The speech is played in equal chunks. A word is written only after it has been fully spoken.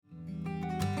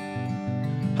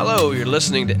Hello, you're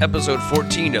listening to episode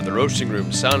 14 of the Roasting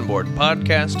Room Soundboard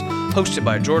podcast, hosted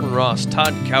by Jordan Ross,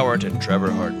 Todd Cowart, and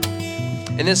Trevor Harden.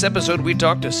 In this episode, we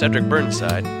talk to Cedric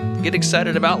Burnside, get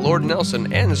excited about Lord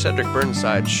Nelson and Cedric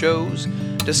Burnside shows,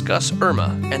 discuss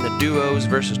Irma and the duos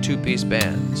versus two-piece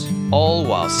bands, all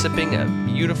while sipping a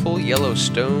beautiful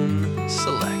Yellowstone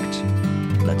Select.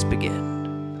 Let's begin.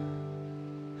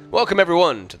 Welcome,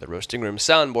 everyone, to the Roasting Room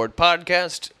Soundboard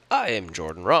podcast. I am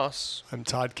Jordan Ross. I'm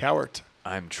Todd Cowart.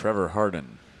 I'm Trevor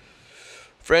Harden.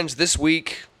 Friends, this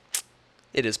week,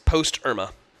 it is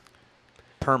post-Irma.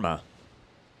 Perma.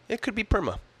 It could be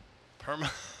Perma.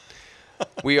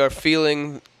 We are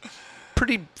feeling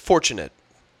pretty fortunate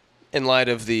in light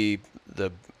of the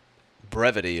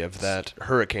brevity of that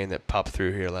hurricane that popped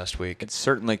through here last week. It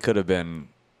certainly could have been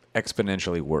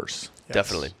exponentially worse. Yes.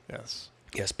 Definitely. Yes.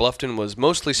 Bluffton was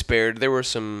mostly spared. There were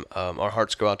some, our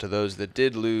hearts go out to those that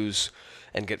did lose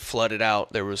and get flooded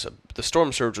out. The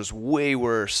storm surge was way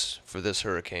worse for this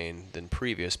hurricane than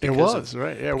previous. Because of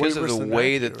the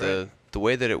way that the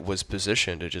way that it was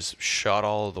positioned. It just shot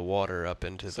all of the water up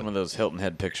into Some of those Hilton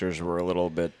Head pictures were a little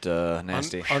bit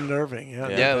nasty. Unnerving, yeah.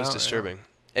 Yeah, it was disturbing. Yeah.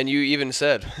 And you even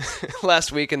said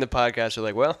last week in the podcast, you're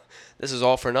like, well, this is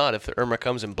all for naught if the Irma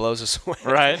comes and blows us away.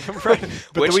 Right. But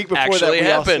which the week before actually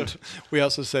that, happened. We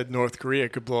also said North Korea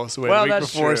could blow us away Well, the week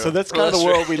that's before. true. So that's kind of the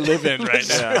world we live in right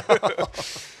now.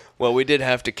 Well, we did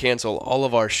have to cancel all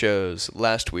of our shows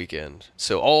last weekend.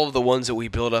 So all of the ones that we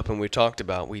built up and we talked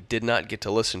about, we did not get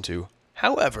to listen to.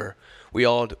 However, we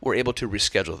all were able to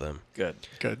reschedule them. Good.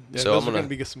 Yeah, So those I'm are gonna going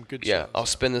to be some good shows. Yeah, I'll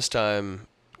spend this time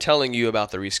telling you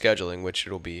about the rescheduling, which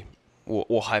it'll be,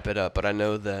 we'll hype it up. But I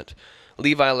know that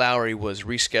Levi Lowry was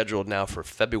rescheduled now for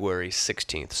February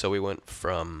 16th. So we went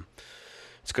from,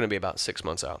 it's going to be about 6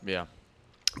 months out. Yeah.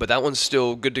 But that one's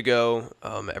still good to go.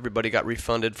 Everybody got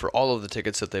refunded for all of the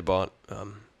tickets that they bought.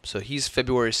 So he's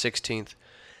February 16th.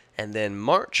 And then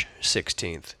March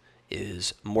 16th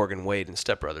is Morgan Wade and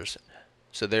Step Brothers.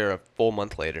 So they're a full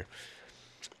month later.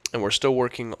 And we're still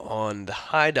working on the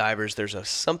High Divers. There's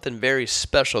something very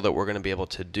special that we're going to be able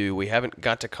to do. We haven't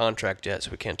got to contract yet,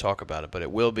 so we can't talk about it. But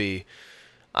it will be,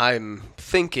 I'm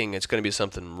thinking it's going to be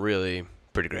something really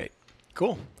pretty great.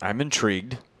 Cool. I'm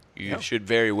intrigued. You should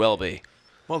very well be.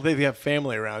 Well, they have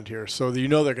family around here, so you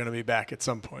know they're going to be back at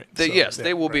some point. Yes,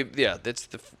 they will be. Yeah, that's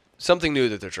something new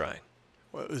that they're trying.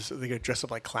 Are they going to dress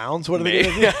up like clowns? What are they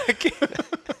going to do?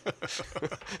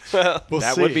 Well,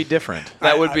 That see. would be different.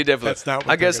 that would be different. That's not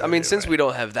what I guess. they're I gonna mean, do, since right? we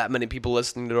don't have that many people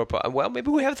listening to our podcast, well,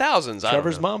 maybe we have thousands.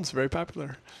 Trevor's I don't know. mom's very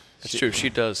popular. That's true. She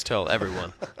does tell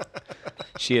everyone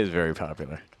She is very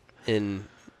popular. in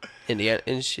Indiana.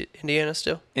 Indiana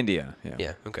still? Indiana, yeah.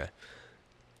 Yeah. Okay.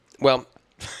 Well,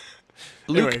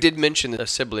 Luke Anyway. did mention a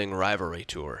sibling rivalry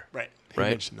tour. Right. Right.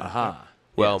 mentioned that. Aha.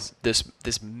 Well, Yes.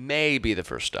 this may be the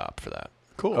first stop for that.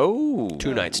 Cool. Oh.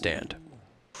 2-night stand.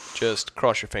 Just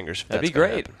cross your fingers. If That'd that's be gonna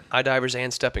great. happen. High divers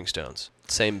and stepping stones.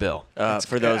 Same bill.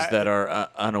 For those that are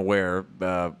unaware,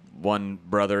 one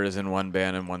brother is in one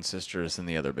band and one sister is in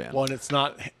the other band. Well, and it's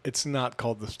not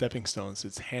called the Stepping Stones.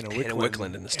 It's Hannah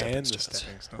Wickland and the Stepping Stones.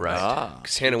 Stones. Right. Ah.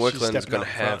 Because Hannah She's Wickland is stepping going to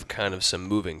out have front. kind of some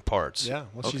moving parts. Yeah.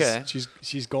 Well, Okay.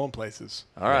 she's going places.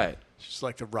 All right. She's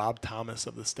like the Rob Thomas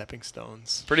of the Stepping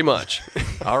Stones. Pretty much.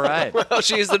 All right. Well,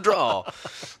 she is the draw.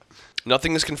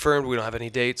 Nothing is confirmed. We don't have any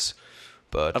dates.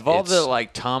 But Of all it's- the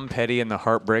like Tom Petty and the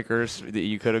Heartbreakers that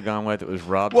you could have gone with, it was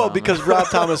Rob Well, Thomas. because Rob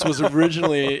Thomas was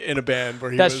originally in a band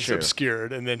where he That's was true.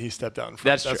 obscured, and then he stepped out in front.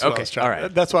 That's true. what I Okay, was trying- all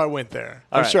right. That's why I went there.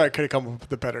 All I'm right. sure I could have come up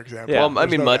with a better example. Yeah. Well, I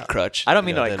There's mean, no doubt. Mudcrutch. I don't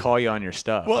mean to then like call you on your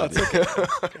stuff. Well, it's okay.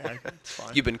 Okay, it's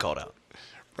fine. You've been called out.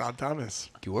 Rob Thomas.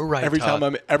 You were right. Every Todd.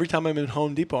 time I'm in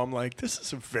Home Depot, I'm like, this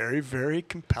is a very, very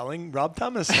compelling Rob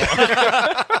Thomas song.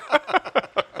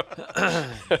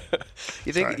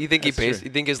 You Sorry, think he that's pays? true.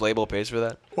 You think his label pays for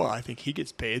that? Well, I think he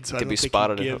gets paid, so I Could don't be think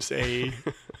spotted he at gives a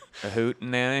A hoot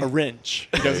and nanny. wrench.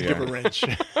 He doesn't you give a go. wrench.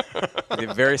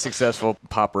 A very successful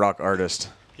pop rock artist.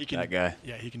 He can, That guy.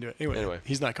 Yeah, he can do it. Anyway,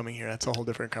 he's not coming here. That's a whole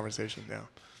different conversation now.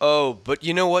 Oh, but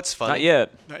you know what's funny? Not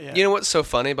yet. Not yet. You know what's so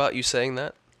funny about you saying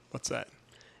that What's that?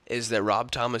 is that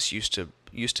Rob Thomas used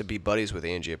to be buddies with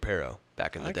Angie Aparo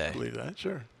back in the I day, can believe that.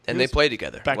 Sure. and He they was played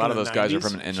together. back A lot in of the those guys are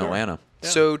 90s. from in Sure. Atlanta. Yeah.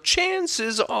 So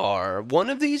chances are, one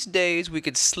of these days we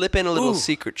could slip in a little Ooh.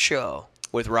 secret show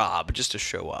with Rob just to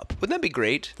show up. Wouldn't that be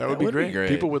great? That would That be great. great.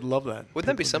 People would love that. Wouldn't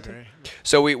that be People something? great.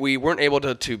 So we weren't able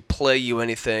to play you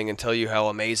anything and tell you how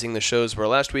amazing the shows were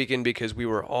last weekend because we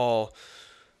were all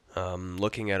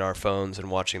looking at our phones and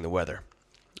watching the weather.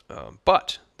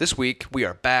 But this week we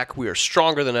are back. We are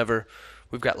stronger than ever.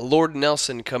 We've got Lord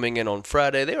Nelson coming in on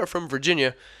Friday. They are from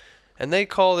Virginia, and they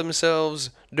call themselves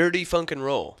Dirty Funk and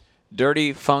Roll.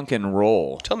 Dirty Funk and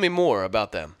Roll. Tell me more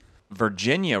about them.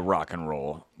 Virginia rock and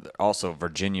roll. Also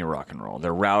Virginia rock and roll.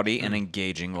 They're rowdy and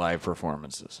engaging live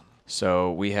performances.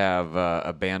 So we have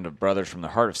a band of brothers from the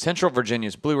heart of Central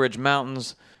Virginia's Blue Ridge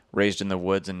Mountains, raised in the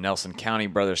woods in Nelson County.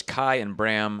 Brothers Kai and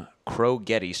Bram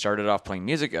Crow-Getty started off playing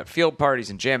music at field parties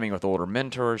and jamming with older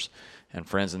mentors and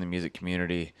friends in the music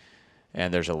community.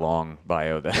 And there's a long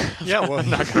bio that I'm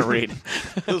not going to read.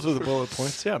 Those were the bullet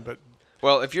points, yeah. But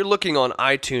Well, if you're looking on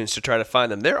iTunes to try to find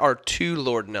them, there are 2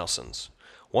 Lord Nelsons.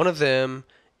 One of them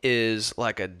is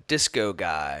like a disco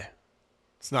guy.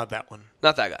 it's not that one.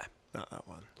 Not that guy. Not that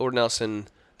one. Lord Nelson,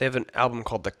 they have an album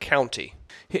called The County.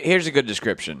 Here's a good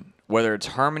description. Whether it's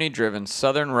harmony-driven,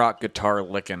 southern rock guitar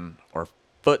licking, or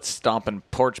foot-stomping,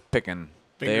 porch-picking,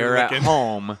 they're at licking.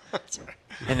 home Sorry.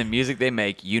 in the music they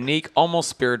make, unique, almost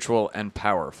spiritual, and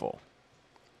powerful.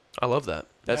 I love that.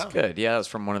 That's Yeah. good. Yeah, that's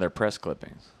from one of their press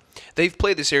clippings. They've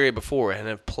played this area before and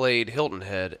have played Hilton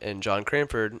Head, and John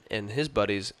Cranford and his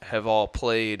buddies have all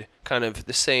played kind of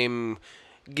the same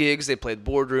gigs. They played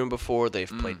Boardroom before. They've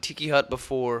played Tiki Hut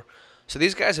before. So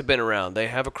these guys have been around. They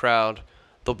have a crowd.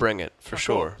 They'll bring it for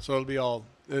sure. Cool. So it'll be all,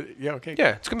 yeah, okay.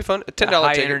 Yeah, it's going to be fun. A A $10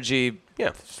 high ticket. energy,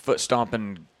 Yeah.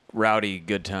 foot-stomping, rowdy,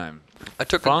 good time. I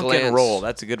took Funk a glance. and roll.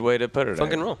 That's a good way to put it.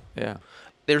 Funk I and guess. roll. Yeah.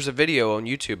 There's a video on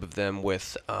YouTube of them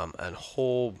with a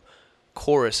whole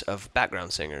chorus of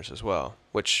background singers as well,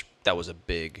 which that was a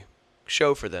big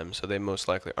show for them, so they most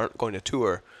likely aren't going to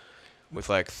tour with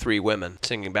like 3 women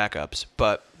singing backups.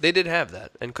 But they did have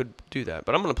that and could do that.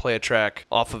 But I'm going to play a track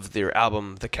off of their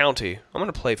album, The County. I'm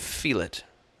going to play Feel It,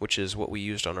 which is what we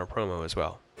used on our promo as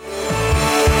well. I'm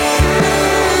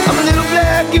a little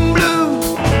black and blue,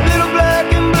 little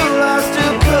black and blue, I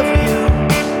still cover you.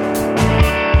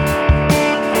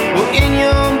 Well, in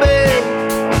your bed,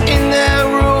 in that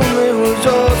room, it was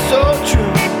all so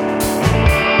true.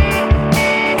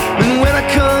 And when I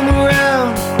come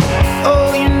around,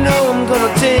 oh, you know I'm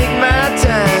gonna take my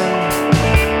time.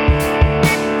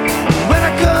 When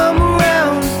I come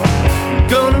around, I'm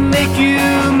gonna make you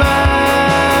mine.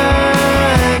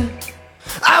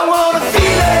 I wanna feel it.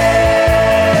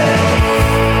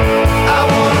 I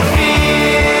wanna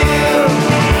feel.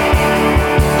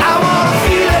 I wanna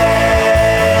feel it.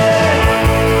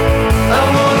 I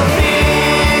wanna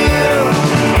feel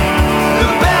the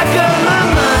back of my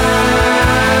mind.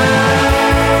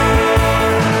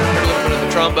 Heard a little bit of the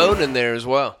trombone in there as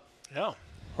well. Yeah.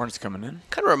 Horns coming in.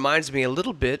 Kind of reminds me a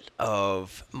little bit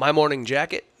of My Morning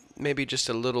Jacket, maybe just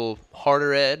a little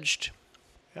harder edged.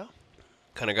 Yeah.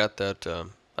 Kind of got that,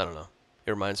 I don't know.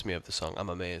 It reminds me of the song I'm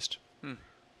Amazed.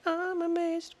 I'm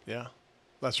amazed. Yeah.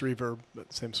 Less reverb,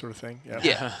 but same sort of thing. Yeah.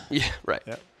 Yeah, yeah, right.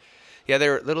 Yeah. Yeah,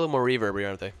 they're a little more reverby,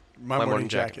 aren't they? My Morning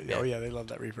Jacket. Oh, yeah, they love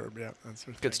that reverb. Yeah. That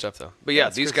sort of Good thing. stuff, though. But yeah,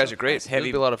 it's these good guys stuff. are great. It's It'll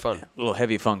heavy. be a lot of fun. A little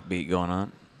heavy funk beat going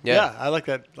on. Yeah. I like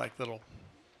that, like, little,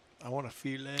 I want to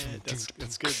feel it.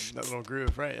 That's good. That little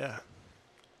groove, right? Yeah.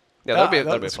 Yeah, that'll be a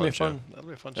that's fun gonna show. That'll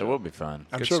be a fun It show. will be fun.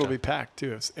 I'm Good sure stuff. it'll be packed,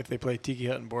 too, if they play Tiki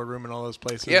Hut and Boardroom and all those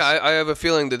places. Yeah, I have a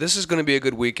feeling that this is going to be a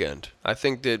good weekend. I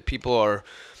think that people are,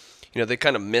 they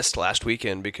kind of missed last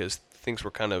weekend because things were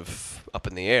kind of up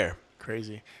in the air.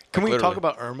 Crazy. Can we literally. talk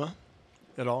about Irma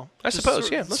at all? I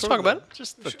suppose, yeah. Let's talk about it.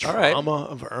 Just the All right. trauma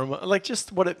of Irma, like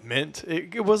just what it meant.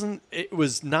 It wasn't. It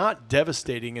was not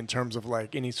devastating in terms of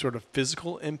like any sort of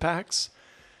physical impacts,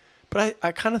 but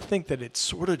I kind of think that it's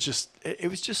sort of just. It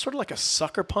was just sort of like a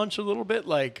sucker punch a little bit.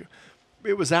 Like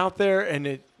it was out there,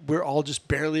 and we're all just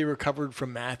barely recovered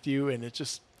from Matthew, and it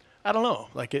just. I don't know.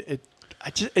 Like it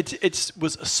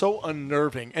was so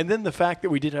unnerving, and then the fact that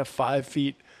we did have 5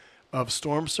 feet of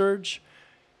storm surge.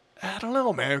 I don't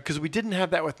know, man, because we didn't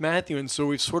have that with Matthew, and so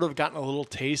we've sort of gotten a little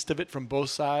taste of it from both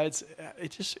sides.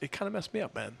 It kind of messed me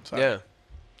up, man. Sorry. Yeah.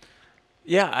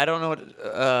 Yeah, I don't know what.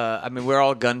 I mean, we're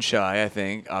all gun shy, I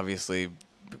think, obviously,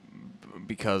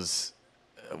 because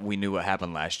we knew what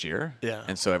happened last year. Yeah.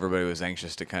 And so everybody was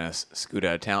anxious to kind of scoot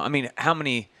out of town. I mean, how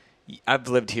many. I've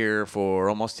lived here for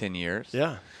almost 10 years.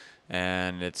 Yeah.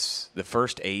 And it's the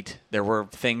first 8. There were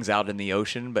things out in the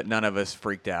ocean, but none of us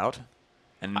freaked out.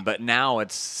 But now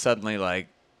it's suddenly like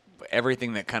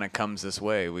everything that kind of comes this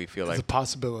way, we feel There's like a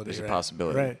possibility. there's a right?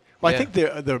 possibility. Right. Well, Yeah. I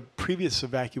think the previous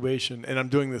evacuation, and I'm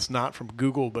doing this not from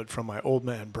Google, but from my old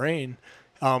man brain,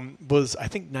 was, I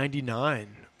think,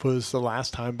 99 was the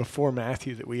last time before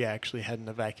Matthew that we actually had an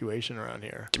evacuation around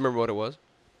here. Do you remember what it was?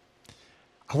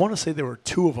 I want to say there were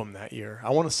 2 of them that year. I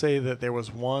want to say that there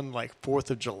was one like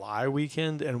 4th of July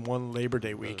weekend and one Labor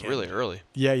Day It was weekend. really early.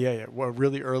 Yeah. Well, a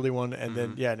really early one, and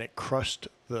then and it crushed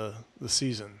the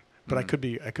season. But I could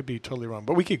be totally wrong.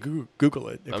 But we could Google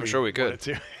it. If I'm sure we could.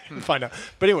 wanted to find out.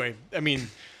 But anyway, I mean,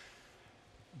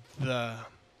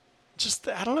 just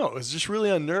I don't know. It was just really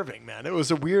unnerving, man. It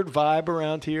was a weird vibe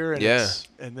around here, and Yeah.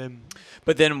 and then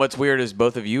But then what's weird is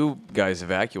both of you guys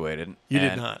evacuated. You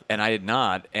did not. And I did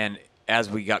not. And as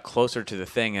we got closer to the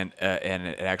thing and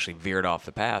it actually veered off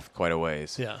the path quite a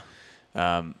ways. yeah,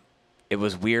 It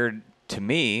was weird to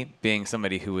me, being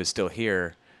somebody who was still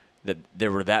here, that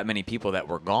there were that many people that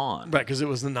were gone. right, because it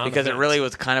was the non Because it really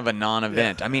was kind of a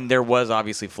non-event. Yeah. I mean, there was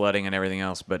obviously flooding and everything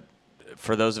else, but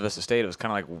for those of us that stayed, it was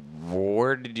kind of like,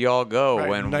 where did y'all go? right,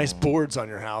 when nice boards on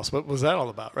your house. What was that all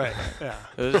about? Right, yeah.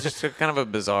 It was just kind of a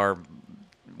bizarre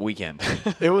weekend.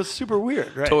 It was super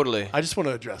weird, right? Totally. I just want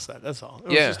to address that. That's all. It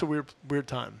was Yeah. just a weird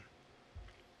time.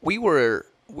 We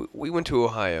went to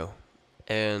Ohio,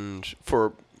 and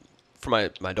for my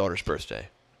daughter's birthday,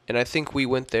 and I think we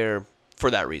went there for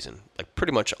that reason, like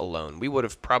pretty much alone. We would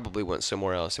have probably went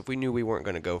somewhere else if we knew we weren't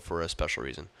going to go for a special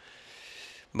reason.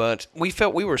 But we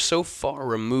felt we were so far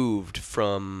removed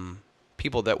from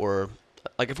people that were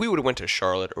like, if we would have went to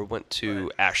Charlotte or went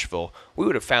to Asheville, we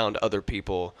would have found other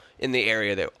people in the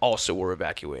area that also were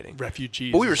evacuating.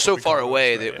 Refugees. But we were is so what we far call those,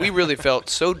 away right? that we really felt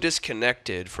so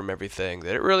disconnected from everything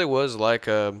that it really was like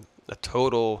a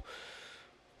total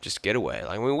just getaway.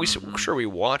 Like sure we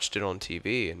watched it on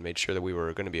TV and made sure that we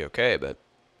were going to be okay, but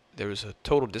there was a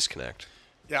total disconnect.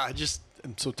 Yeah,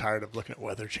 I'm so tired of looking at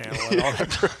Weather Channel and all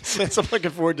that nonsense. I'm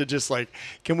looking forward to just like,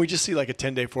 can we just see like a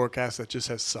 10-day forecast that just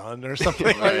has sun or something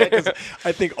like that? 'Cause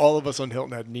I think all of us on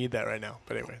Hilton Head need that right now.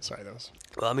 But anyway, sorry, that was.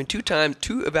 Well, I mean, two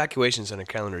evacuations in a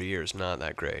calendar year is not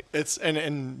that great. It's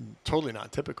and totally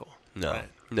not typical. No, Right.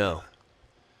 no.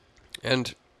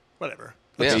 And Whatever.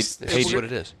 yeah, Let's it's just- what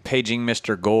it is. Paging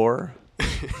Mr. Gore.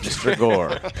 Mr. Gore.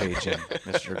 Paging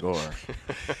Mr. Gore.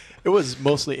 It was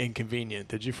mostly inconvenient.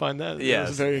 Did you find that? It Yes.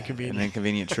 was very An inconvenient.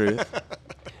 inconvenient truth.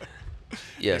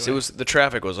 Yes, Anyway. it was. The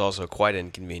traffic was also quite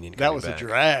inconvenient. That coming was back. a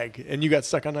drag. And you got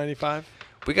stuck on 95?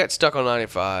 We got stuck on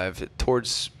 95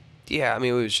 towards. Yeah, I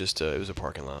mean, it was just it was a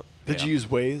parking lot. Did you use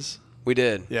Waze? We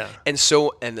did. Yeah. And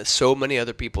so many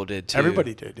other people did too.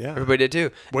 Everybody did, yeah. Everybody did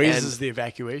too. Waze And- is the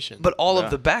evacuation. But all Yeah.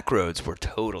 of the back roads were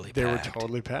totally they were packed.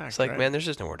 totally packed. It's like, right? man, there's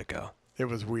just nowhere to go. It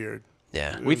was weird.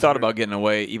 Yeah. We thought about getting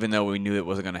away, even though we knew it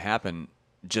wasn't going to happen,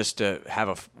 just to have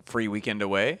a free weekend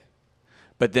away.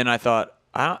 But then I thought,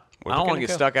 I don't want gonna to get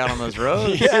go? stuck out on those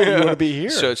roads. Yeah, you want to be here.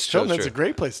 So it's Hilton Head's a true.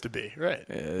 great place to be, right?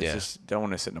 It's Yeah. just don't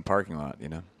want to sit in a parking lot, you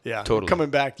know. Yeah, Totally. Coming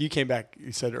back, you came back.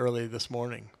 You said early this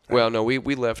morning. right? Well, no, we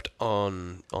left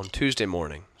on Tuesday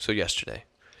morning, so yesterday,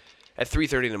 at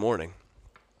 3:30 in the morning,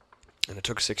 and it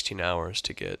took 16 hours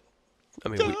to get. I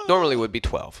mean, normally it would be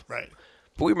 12, Right.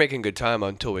 but we were making good time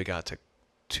until we got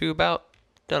to about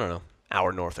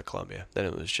hour north of Columbia. Then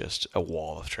it was just a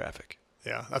wall of traffic.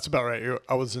 Yeah, that's about right.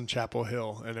 I was in Chapel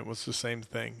Hill, and it was the same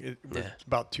thing. It was Yeah.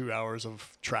 about 2 hours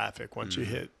of traffic once you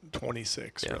hit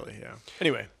 26. Yeah. Really, yeah.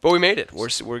 Anyway, But we made it. We're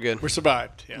good. we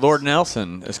survived. Yes. Lord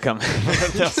Nelson is coming.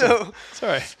 So,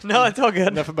 sorry. No, it's all good.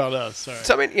 Enough about us. Sorry.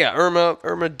 so I mean, yeah,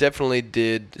 Irma definitely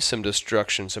did some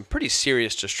destruction, some pretty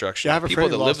serious destruction. Yeah, I have a People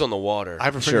friend that who lived lost- on the water. I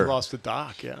have a friend Sure. who lost a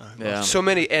dock. Yeah. Yeah. So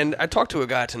many, and I talked to a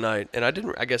guy tonight, and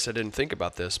I guess I didn't think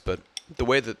about this, but the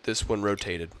way that this one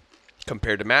rotated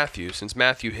compared to Matthew, since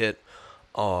Matthew hit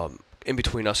in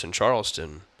between us and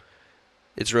Charleston,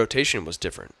 its rotation was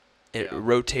different. It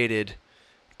rotated,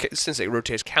 since it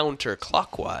rotates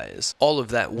counterclockwise, all of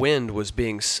that wind was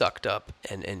being sucked up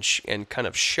and kind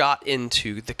of shot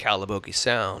into the Calabogie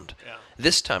Sound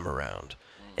this time around.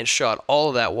 And shot all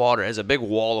of that water as a big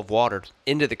wall of water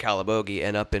into the Calabogie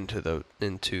and up into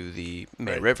the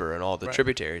May Right. River and all the Right.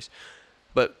 tributaries.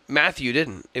 But Matthew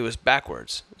didn't. It was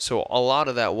backwards. So a lot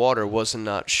of that water was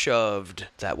not shoved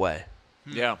that way.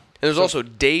 Yeah. And there's also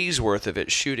days worth of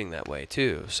it shooting that way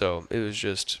too. So it was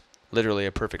just literally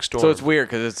a perfect storm. So it's weird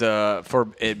because it's for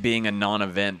it being a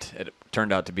non-event, it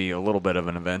turned out to be a little bit of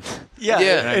an event. Yeah,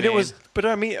 Yeah. and I it was,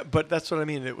 mean- but that's what I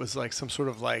mean. It was like some sort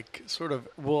of,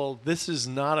 well, this is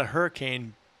not a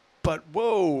hurricane, but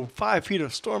whoa, 5 feet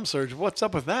of storm surge. What's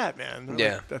up with that, man? They're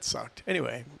Yeah. like, that sucked.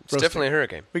 Anyway, It's definitely a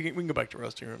hurricane. We can go back to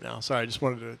roasting room now. Sorry, I just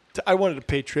wanted I wanted to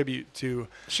pay tribute to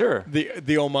Sure.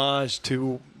 the homage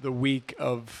to the week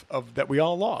of that we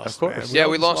all lost. Of course. man.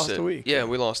 We all lost just it. a week. Yeah,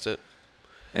 we lost it.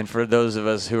 And for those of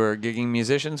us who are gigging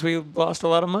musicians, we lost a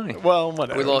lot of money. Well,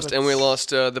 whatever. We lost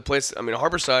That's- the place. I mean,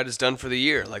 Harborside is done for the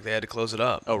year. Like they had to close it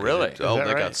up. Oh, really? They Is that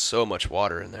got right? so much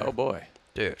water in there. Oh boy.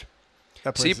 Dude.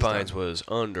 that place Sea is done. Pines was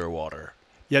underwater.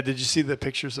 Yeah, did you see the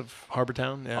pictures of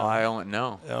Harbortown? Yeah. I don't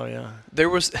know. Oh yeah. There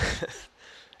was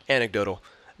anecdotal.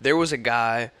 There was a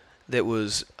guy that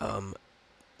was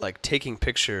like taking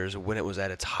pictures when it was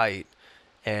at its height,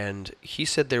 And he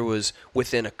said there was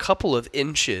within a couple of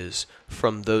inches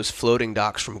from those floating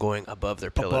docks from going above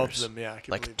their pillars. Above them, yeah. I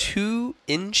can Like believe 2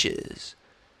 inches.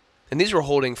 And these were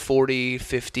holding 40,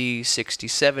 50, 60,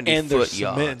 70 and they're foot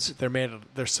yachts. cement.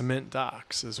 They're cement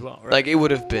docks as well, right? Like it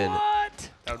would have been That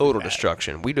would be total bad.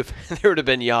 destruction. There would have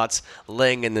been yachts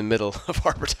laying in the middle of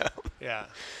Harbor Town. Yeah.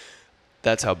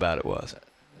 That's how bad it was.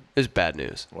 It was bad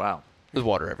news. Wow. There's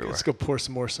water everywhere. Let's go pour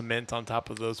some more cement on top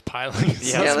of those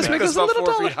pilings. Yeah, let's make us a about little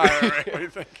 4 feet taller. higher, right? What do you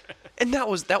think? And that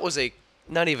was a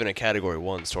not even a Category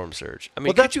 1 storm surge. I mean,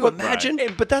 Well, could that's you what- imagine?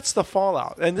 But that's the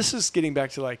fallout, and this is getting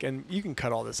back to and you can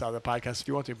cut all this out of the podcast if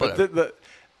you want to. But Whatever.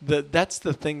 that's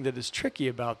the thing that is tricky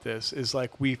about this is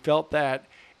we felt that,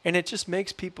 and it just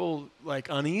makes people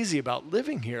uneasy about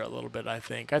living here a little bit. I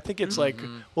think it's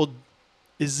well,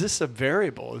 is this a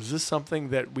variable? Is this something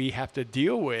that we have to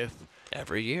deal with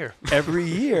Every year. every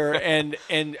year? and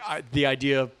the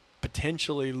idea of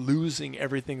potentially losing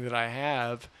everything that I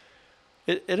have.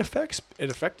 It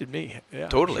affected me. Yeah,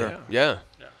 Totally. sure. Yeah.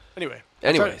 Anyway.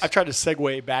 Anyways. I've tried to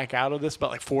segue back out of this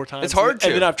about 4 times. It's hard to.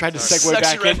 And then I've tried to segue Sucks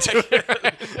back you right into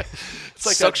it. It's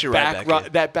like Sucks that you right back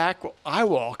in. that back eye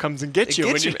wall comes and gets It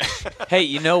you. gets when you. Hey,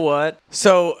 you know what?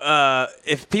 So,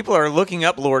 if people are looking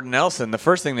up Lord Nelson, the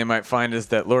first thing they might find is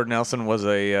that Lord Nelson was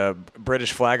a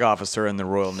British flag officer in the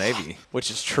Royal Navy,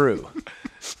 which is true.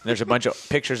 There's a bunch of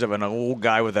pictures of an old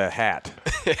guy with a hat.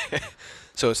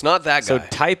 So it's not that guy. So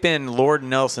type in Lord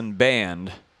Nelson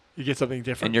Band, you get something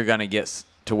different. and you're going to get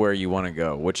to where you want to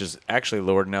go, which is actually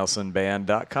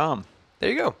LordNelsonBand.com. there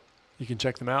you go. You can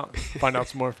check them out. Find out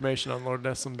some more information on Lord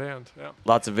Nelson Band. Yeah.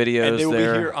 Lots of videos And they will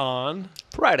there. be here on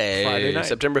Friday night.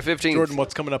 September 15th. Jordan.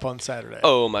 What's coming up on Saturday?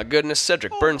 Oh my goodness,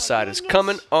 Cedric Burnside is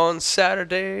coming on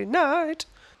Saturday night.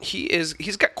 He's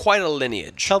got quite a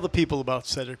lineage. Tell the people about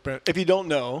Cedric Brent. If you don't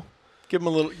know, give him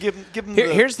a little. Give him.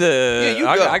 Here's the. Yeah,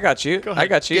 you go. I got you. Go ahead. I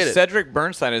got you. Get it. Cedric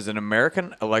Burnside is an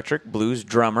American electric blues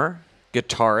drummer,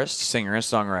 guitarist, singer, and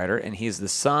songwriter, and he's the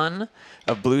son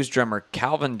of blues drummer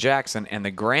Calvin Jackson and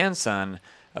the grandson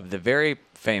of the very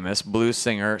famous blues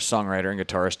singer, songwriter, and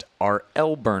guitarist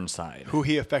R.L. Burnside. who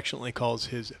he affectionately calls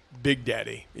his Big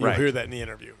Daddy. You'll Right. hear that in the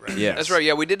interview, right? Yes. That's right.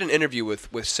 Yeah, we did an interview with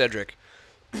Cedric,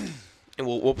 and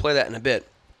we'll play that in a bit.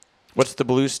 What's the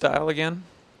blues style again?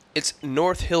 It's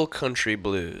North Hill Country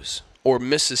Blues, or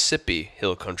Mississippi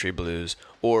Hill Country Blues,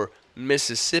 or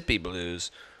Mississippi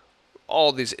Blues.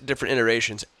 All these different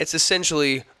iterations. It's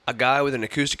essentially a guy with an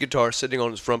acoustic guitar sitting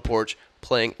on his front porch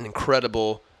playing an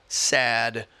incredible,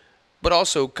 sad, but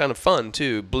also kind of fun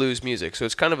too, blues music. So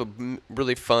it's kind of a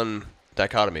really fun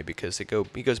dichotomy because he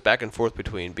goes back and forth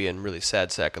between being really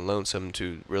sad sack and lonesome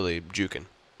to really juking.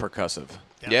 Percussive.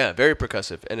 Yeah, very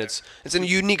percussive, and it's a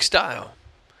unique style.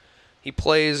 He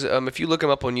plays. If you look him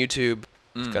up on YouTube,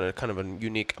 it's got a kind of a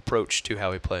unique approach to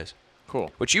how he plays.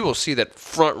 Cool. Which you will see that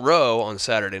front row on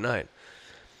Saturday night,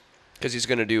 because he's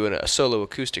going to do a solo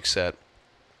acoustic set,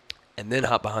 and then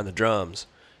hop behind the drums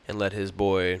and let his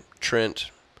boy Trent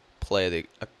play the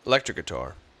electric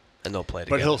guitar, and they'll play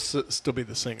together. But he'll still be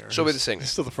the singer. Still be the singer.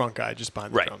 He's still the front guy, just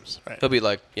behind Right. the drums. Right. He'll be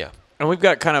like, yeah, And we've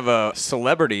got kind of a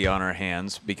celebrity on our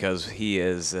hands because he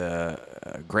is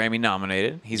Grammy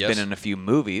nominated. He's Yes. been in a few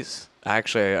movies.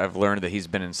 Actually, I've learned that he's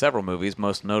been in several movies,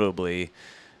 most notably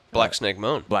Black Snake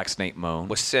Moan Black Snake Moan.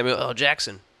 with Samuel L.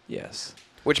 Jackson, Yes.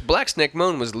 which Black Snake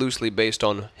Moan was loosely based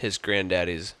on his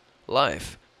granddaddy's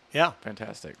life. Yeah.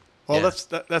 Fantastic. Well,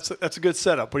 Yeah. that's a good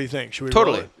setup. What do you think? Should we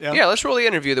Totally. roll it? Yeah, let's roll the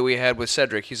interview that we had with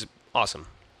Cedric. He's awesome.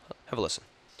 Have a listen.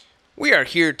 We are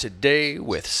here today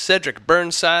with Cedric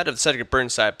Burnside of the Cedric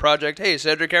Burnside Project. Hey,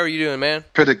 Cedric, how are you doing, man?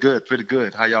 Pretty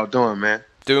good. How y'all doing, man?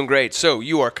 Doing great. So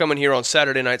you are coming here on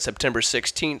Saturday night, September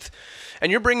 16th, and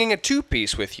you're bringing a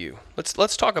two-piece with you.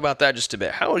 Let's talk about that just a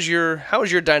bit. How is your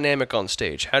dynamic on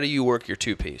stage? How do you work your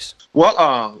two-piece? Well,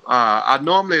 I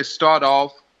normally start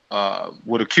off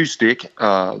with acoustic,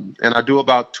 and I do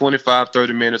about 25,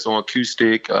 30 minutes on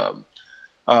acoustic.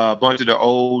 A bunch of the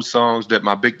old songs that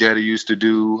my Big Daddy used to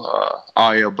do,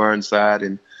 R.L. Burnside,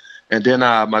 and then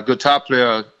my guitar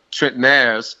player Trent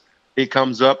Nares, he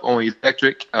comes up on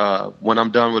electric when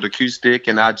I'm done with acoustic,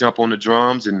 and I jump on the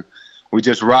drums and we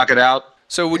just rock it out.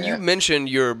 So when you mentioned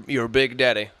your Big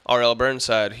Daddy, R.L.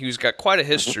 Burnside, he's got quite a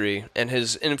history and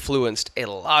has influenced a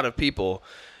lot of people.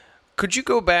 Could you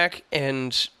go back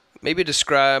and maybe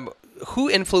describe who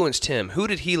influenced him? Who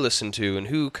did he listen to, and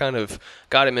who kind of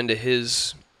got him into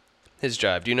his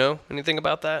jive? Do you know anything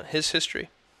about that? His history?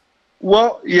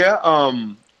 Well, yeah.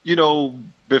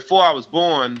 Before I was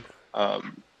born,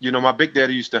 my Big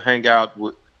Daddy used to hang out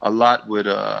a lot with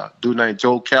a dude named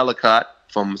Joe Callicott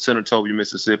from Senatobia,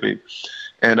 Mississippi,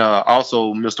 and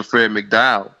also Mr. Fred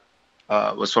McDowell.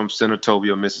 was from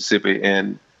Senatobia, Mississippi,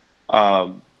 and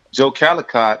Joe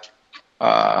Calicott,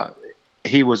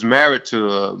 he was married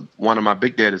to one of my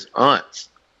Big Daddy's aunts,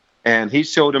 and he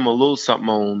showed him a little something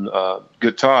on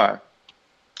guitar,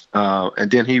 and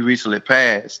then he recently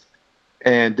passed,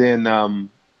 and then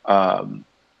Mr.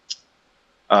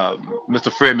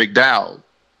 Fred McDowell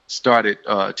started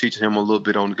teaching him a little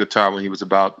bit on the guitar when he was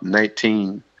about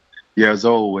 19 years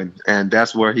old, and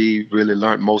that's where he really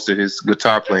learned most of his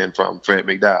guitar playing from, Fred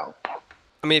McDowell.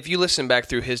 I mean, if you listen back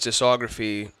through his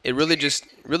discography, it really just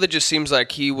seems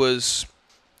like he was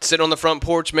sitting on the front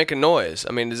porch making noise.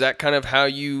 I mean, is that kind of how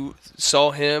you saw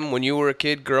him when you were a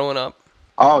kid growing up?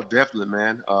 Oh, definitely,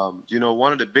 man.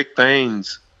 One of the big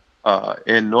things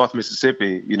in North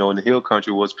Mississippi, in the hill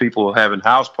country, was people having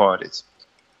house parties.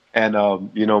 And,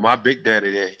 my Big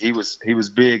Daddy, he was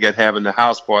big at having the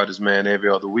house parties, man, every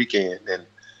other weekend. And,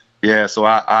 yeah, so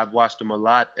I watched him a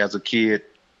lot as a kid,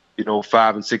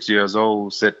 5 and 6 years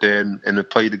old, sit there and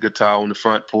play the guitar on the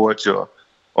front porch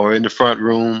or in the front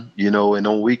room, and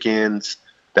on weekends,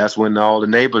 that's when all the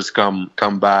neighbors come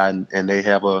by and they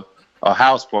have a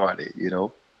house party,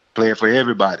 playing for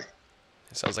everybody.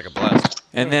 It sounds like a blast.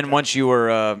 And then once you were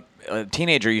a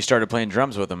teenager, you started playing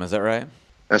drums with them. Is that right?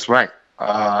 That's right.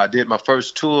 I did my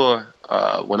first tour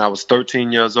when I was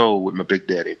 13 years old with my Big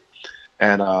Daddy,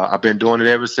 and I've been doing it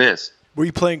ever since. Were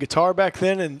you playing guitar back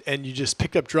then and you just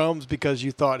picked up drums because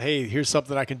you thought, hey, here's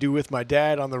something I can do with my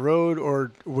dad on the road,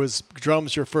 or was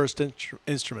drums your first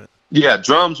instrument? Yeah,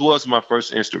 drums was my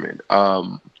first instrument.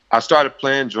 I started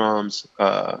playing drums.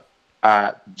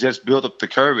 I just built up the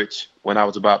courage when I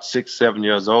was about 6, 7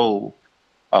 years old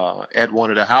at one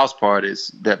of the house parties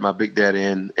that my Big Daddy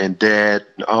and dad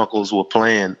and uncles were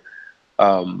playing.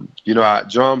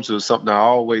 Drums was something I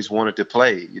always wanted to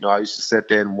play. I used to sit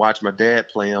there and watch my dad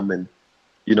play them and,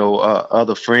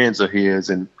 other friends of his.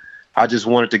 And I just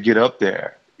wanted to get up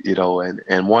there,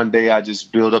 and one day I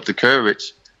just built up the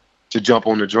courage to jump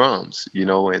on the drums,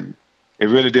 and it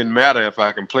really didn't matter if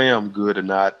I can play them good or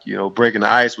not. Breaking the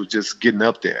ice was just getting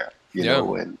up there,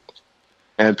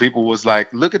 and people was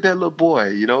like, look at that little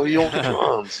boy, he on the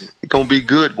drums. He's going to be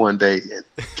good one day. And,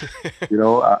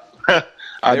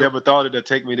 I never thought it'd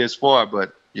take me this far,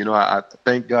 but, I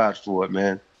thank God for it,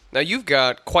 man. Now, you've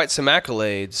got quite some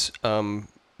accolades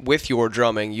with your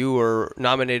drumming. You were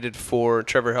nominated for,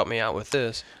 Trevor, help me out with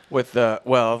this. With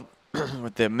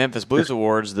with the Memphis Blues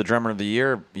Awards, the Drummer of the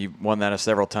Year, you won that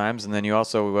several times, and then you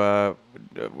also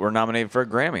were nominated for a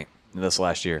Grammy this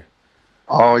last year.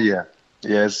 Oh, yeah.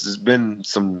 Yes, there's been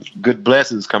some good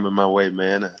blessings coming my way,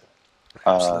 man.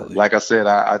 Like I said,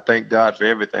 I thank God for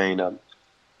everything.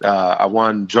 I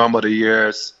won Drum of the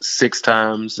Year 6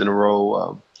 times in a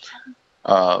row,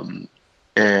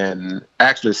 and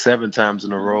actually 7 times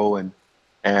in a row,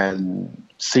 and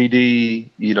CD,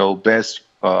 best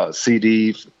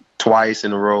CD twice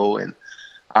in a row, and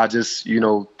I just,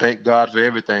 thank God for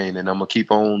everything, and I'm gonna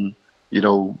keep on,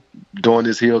 doing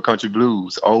this hill country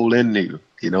blues, old and new,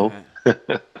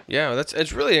 Yeah,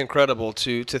 it's really incredible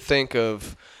to think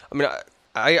of. I mean,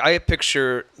 I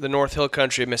picture the North Hill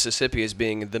Country of Mississippi as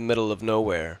being in the middle of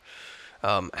nowhere.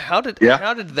 How did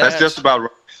that? That's just about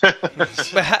right.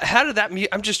 But how did that?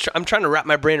 I'm trying to wrap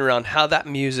my brain around how that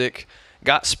music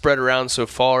got spread around so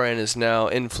far and is now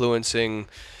influencing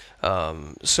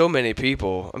so many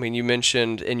people. I mean, you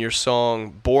mentioned in your song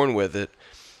 "Born with It."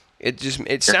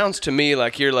 It sounds to me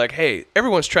like you're like, hey,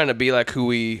 everyone's trying to be like who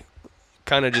we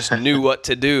kind of just knew what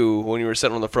to do when you were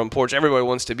sitting on the front porch. Everybody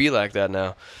wants to be like that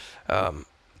now.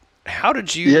 How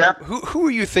did you? Yeah. Who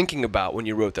were you thinking about when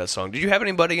you wrote that song? Did you have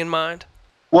anybody in mind?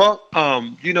 Well,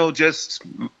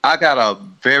 I got a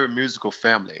very musical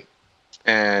family,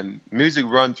 and music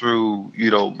run through,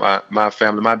 my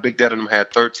family. My Big Daddy and them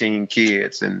had 13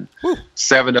 kids, and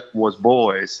 7 of them was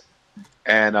boys,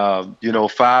 and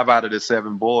 5 out of the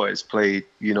 7 boys played,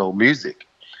 music,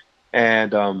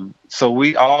 and so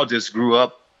we all just grew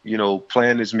up,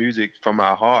 playing this music from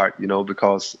our heart,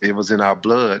 because it was in our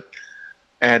blood,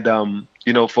 and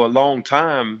for a long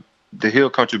time, the hill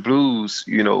country blues,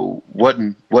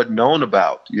 wasn't known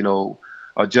about,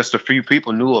 just a few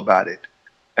people knew about it.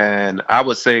 And I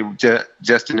would say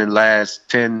just in the last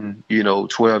 10,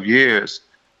 12 years,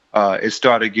 it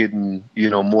started getting,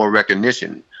 more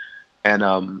recognition. And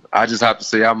I just have to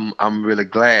say I'm really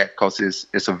glad, because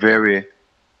it's a very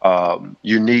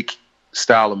unique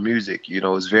style of music.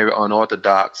 It's very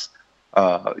unorthodox.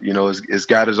 It's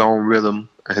got its own rhythm.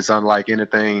 It's unlike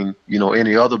anything,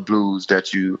 any other blues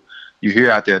that you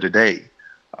hear out there today.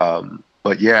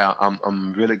 But yeah,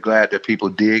 I'm really glad that people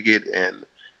dig it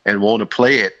and want to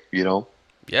play it,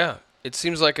 Yeah. It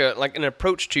seems like an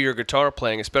approach to your guitar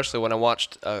playing, especially when I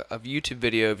watched a YouTube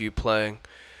video of you playing.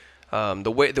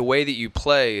 The way that you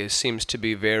play seems to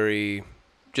be very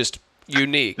just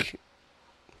unique.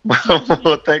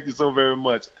 Well, thank you so very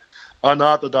much.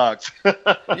 Unorthodox.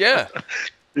 Yeah.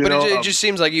 But know, it just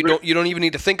seems like you don't even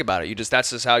need to think about it. That's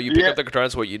just how you pick up the guitar.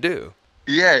 That's what you do.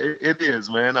 Yeah, it is,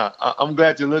 man. I'm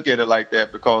glad you look at it like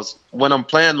that, because when I'm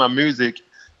playing my music,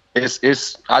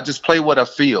 it's I just play what I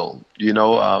feel.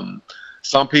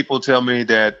 Some people tell me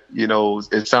that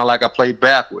it sounds like I play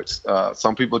backwards.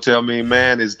 Some people tell me,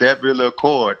 man, is that really a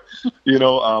chord?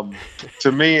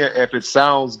 To me, if it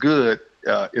sounds good,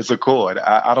 it's a chord.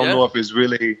 I don't know if it's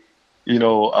really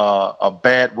a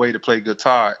bad way to play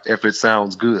guitar if it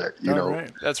sounds good.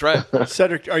 Right. That's right.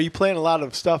 Cedric, are you playing a lot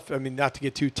of stuff? I mean, not to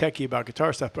get too techie about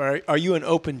guitar stuff, but are you in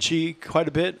open G quite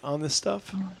a bit on this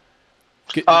stuff?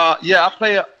 Yeah,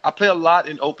 I play a lot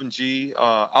in open G.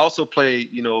 I also play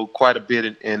quite a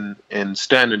bit in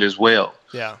standard as well.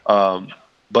 Yeah.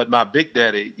 But my big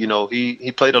daddy,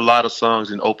 he played a lot of songs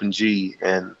in open G,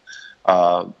 and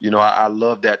I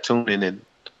love that tuning,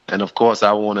 and of course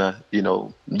I want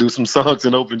to do some songs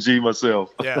in open G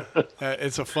myself. Yeah,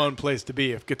 it's a fun place to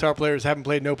be. If guitar players haven't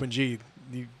played in open G,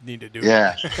 you need to do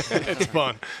it. It's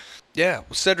fun. Yeah, well,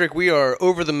 Cedric, we are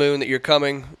over the moon that you're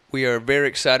coming. We are very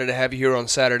excited to have you here on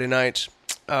Saturday night.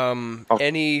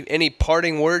 Any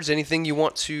parting words? Anything you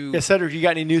want to? Yeah, Cedric, you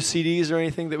got any new CDs or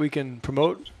anything that we can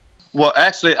promote? Well,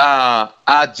 actually,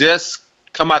 I just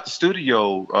come out the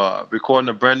studio recording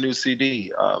a brand new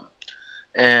CD,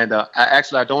 and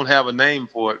I don't have a name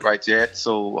for it right yet.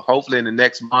 So hopefully, in the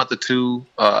next month or two,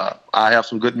 I have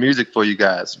some good music for you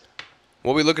guys.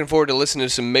 We'll be looking forward to listening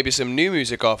to maybe some new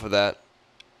music off of that.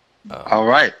 All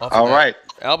right.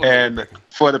 Album. And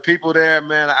for the people there,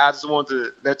 man, I just want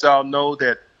to let y'all know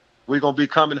that we're going to be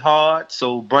coming hard.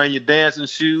 So bring your dancing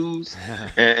shoes.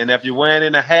 and if you're wearing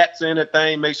any hats or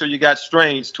anything, make sure you got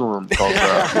strings to them,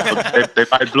 because they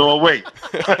might blow away.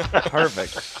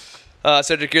 Perfect.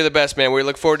 Cedric, you're the best, man. We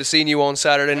look forward to seeing you on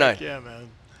Saturday night. Yeah, man.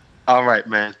 All right,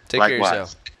 man. Take Likewise. care of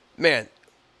yourself. Man,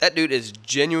 that dude is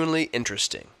genuinely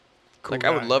interesting. Cool I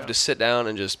would guy, love yeah. to sit down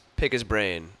and just pick his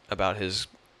brain about his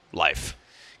life.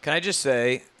 Can I just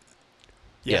say,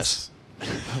 Yes.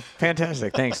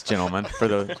 fantastic. Thanks, gentlemen, for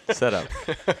the setup.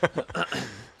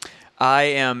 I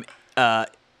am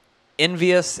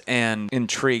envious and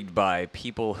intrigued by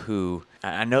people who,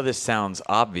 I know this sounds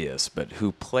obvious, but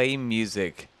who play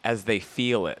music as they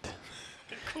feel it.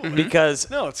 Cool. Because,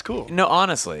 No, it's cool. no,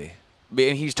 honestly,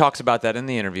 and he talks about that in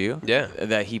the interview. Yeah.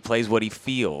 That he plays what he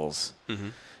feels. Mm-hmm.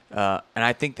 And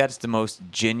I think that's the most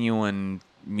genuine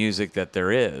music that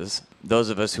there is. Those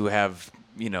of us who have,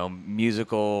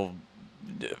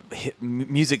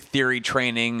 music theory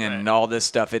training and all this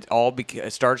stuff, it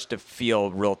starts to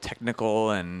feel real technical,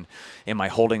 and am I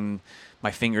holding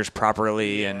my fingers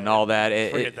properly and all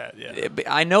that? Forget that, yeah.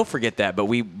 I know, forget that, but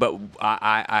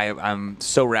I'm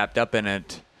so wrapped up in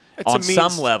it. It's On a means-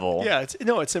 some level. Yeah,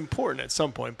 it's important at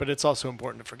some point, but it's also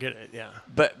important to forget it, yeah.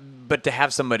 But to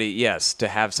have somebody,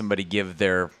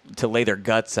 to lay their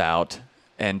guts out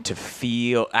and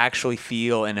to actually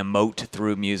feel and emote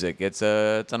through music, it's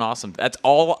an awesome. That's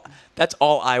all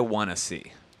I want to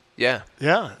see, Yeah.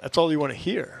 Yeah, that's all you want to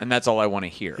hear. and that's all I want to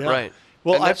hear. Yeah. Right.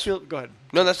 Well, And I that's- feel, go ahead.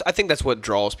 No, I think that's what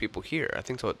draws people here. I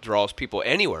think that's what draws people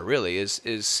anywhere, really, is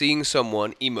seeing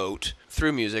someone emote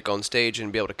through music on stage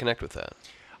and be able to connect with that.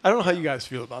 I don't know how you guys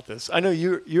feel about this. I know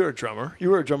you're a drummer.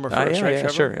 You were a drummer first, right, Trevor?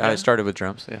 Sure. Yeah. I started with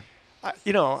drums.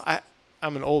 Yeah.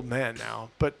 I'm an old man now,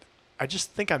 but I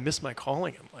just think I miss my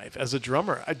calling in life as a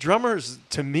drummer. Drummers,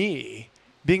 to me,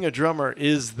 being a drummer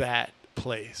is that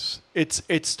place.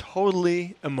 It's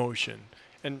totally emotion.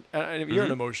 And you're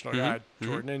an emotional guy,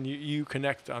 Jordan, and you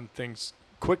connect on things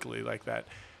quickly like that.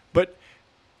 But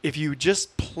if you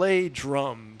just play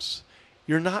drums,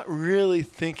 you're not really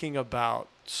thinking about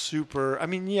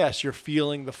yes, you're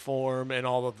feeling the form and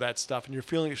all of that stuff, and you're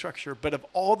feeling the structure. But of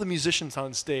all the musicians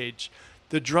on stage,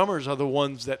 the drummers are the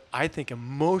ones that I think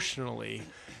emotionally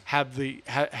have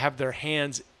their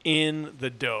hands in the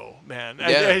dough, man.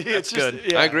 Yeah, it's that's good.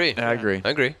 Yeah. I agree. I agree.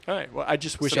 All right. Well, I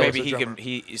just wish So I was maybe a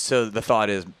drummer. So the thought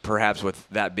is perhaps with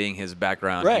that being his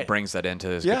background, he Right. brings that into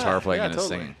his Yeah, guitar playing yeah, and his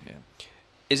totally. singing. Yeah.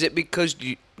 Is it because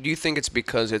do you think it's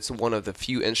because it's one of the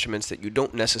few instruments that you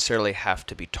don't necessarily have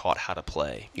to be taught how to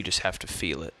play? You just have to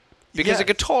feel it. Because Yeah. a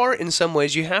guitar, in some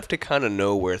ways, you have to kind of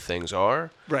know where things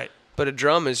are. Right. But a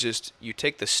drum is just you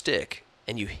take the stick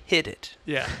and you hit it.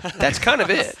 Yeah. That's kind of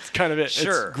it. That's kind of it.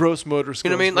 Sure. It's gross motor skills. You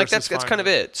know what I mean? Like that's versus kind of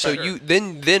fine it. So motor. you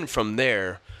then from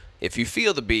there, If you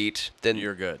feel the beat, then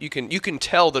You're good. You can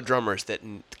tell the drummers that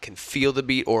can feel the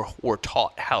beat or were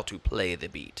taught how to play the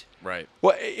beat. Right.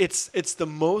 Well, it's the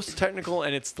most technical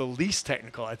and it's the least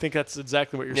technical. I think that's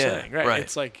exactly what you're Yeah, saying, right? right.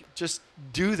 It's like just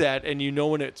do that, and you know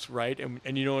when it's right, and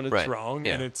you know when it's Right, wrong,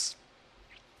 yeah. and it's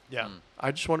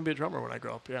I just want to be a drummer when I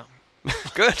grow up. Yeah.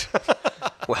 Good.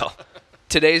 Well,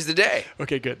 today's the day.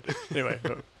 Okay. Good. Anyway.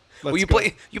 Well, you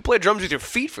play drums with your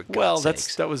feet for God's Well,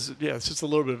 sakes. it's just a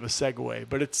little bit of a segue,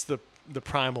 but it's the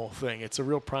primal thing. It's a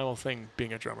real primal thing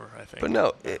being a drummer, I think. But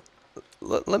no,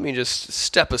 let me just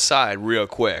step aside real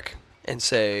quick and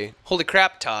say, holy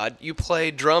crap, Todd, you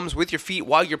play drums with your feet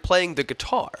while you're playing the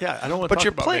guitar. Yeah, I don't want to But talk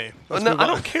you're about playing. me. Let's No, move I on.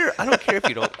 don't care. I don't care if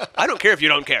you don't. I don't care if you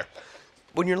don't care.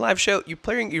 When you're live show, you're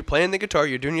playing the guitar,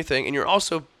 you're doing your thing, and you're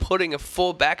also putting a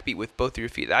full backbeat with both of your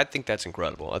feet. I think that's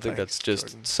incredible. I think Thanks, that's just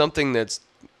Jordan. something that's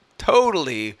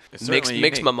totally It's makes certainly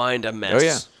my unique. mind a mess. Oh,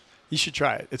 yeah. You should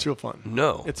try it. It's real fun.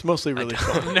 No. It's mostly really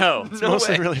fun. No. It's No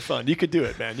mostly way. really fun. You could do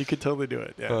it, man. You could totally do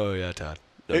it. Yeah. Oh yeah, Todd.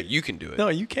 No, you can do it. No,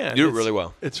 you can. You do it It's- really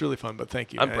well. It's really fun, but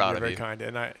thank you. I'm man. proud You're of very you. kind,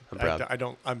 and I'm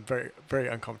proud. I'm very, very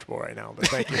uncomfortable right now, but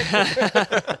thank you.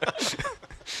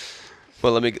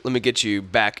 Well, let me get you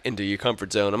back into your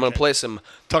comfort zone. I'm gonna play some.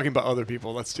 Talking about other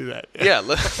people, let's do that. Yeah,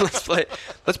 let's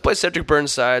play Cedric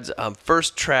Burnside's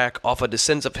first track off of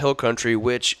Descendants of Hill Country,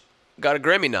 which got a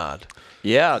Grammy nod.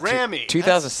 Yeah. Grammy.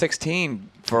 2016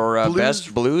 for Blues-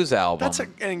 Best Blues Album. That's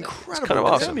an incredible kind of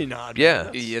awesome. Grammy nod. Yeah.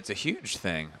 man. It's a huge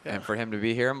thing. And for him to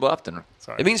be here in Bluffton.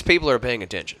 Sorry. It means people are paying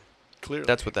attention. Clearly.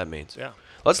 That's what that means. Yeah.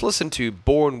 Let's listen to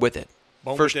Born With It.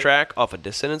 Born First With It. track off of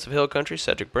Descendants of Hill Country,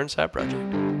 Cedric Burnside Project.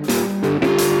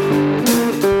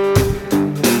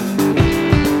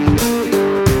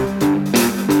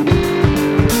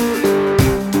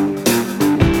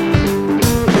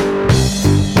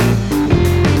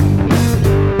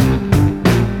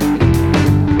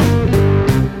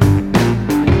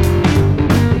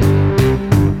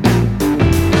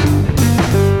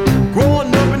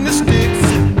 Growing up in the sticks,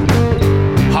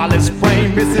 Holly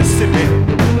Springs, Mississippi.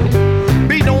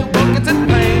 Beat on buckets and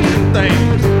things and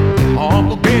things.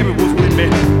 Uncle Gary was with me.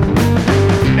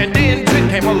 And then Trick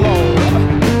came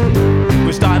along.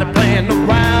 We started playing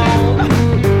around.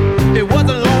 It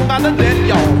wasn't long after that,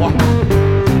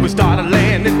 y'all. We started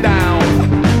laying it down.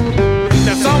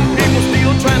 Now some people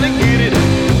still trying to get it.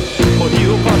 But you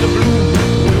got the blues.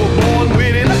 We were born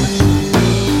with it.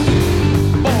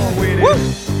 Born with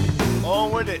it.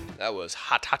 On with it. That was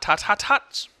hot, hot, hot, hot,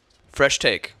 hot. Fresh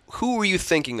take. Who were you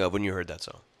thinking of when you heard that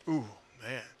song? Ooh,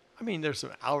 man. I mean, there's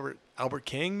some Albert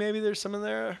King. Maybe there's some in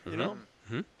there. You know.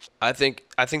 I think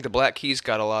the Black Keys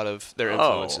got a lot of their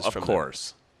influences of from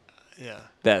course. Yeah.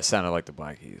 That sounded like the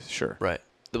Black Keys. Sure. There. Right.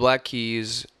 The Black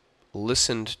Keys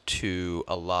listened to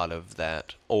a lot of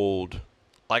that old,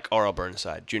 like R.L.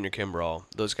 Burnside, Junior Kimbrell,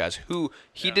 those guys who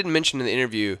he didn't mention in the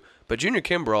interview, but Junior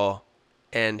Kimbrell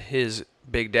and his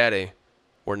Big Daddy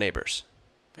were neighbors.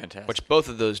 Fantastic. Which both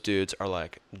of those dudes are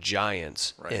like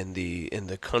giants Right. in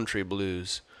the country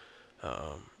blues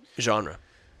genre.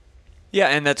 Yeah,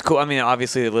 and that's cool. I mean,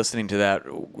 obviously, listening to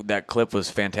that clip was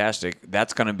fantastic.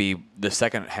 That's going to be the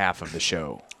second half of the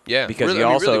show. Yeah, because really- he I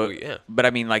mean, also. really, yeah. But I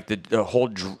mean, like the whole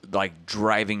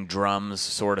driving drums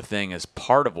sort of thing is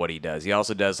part of what he does. He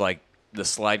also does like the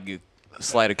slide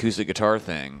acoustic guitar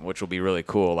thing, which will be really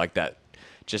cool. Like that,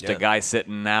 just a Yeah. guy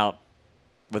sitting out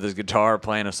with his guitar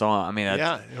playing a song. I mean,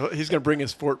 that's, Yeah. He's gonna bring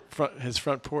his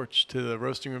front porch to the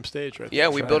roasting room stage right Yeah,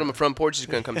 there. we built him a front porch. He's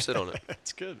gonna come sit on it.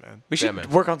 That's good, man. we should man.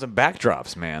 work on some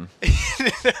backdrops, man.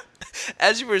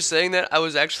 As you were saying that, I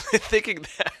was actually thinking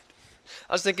that.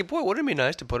 I was thinking, boy, wouldn't it be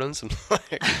nice to put on some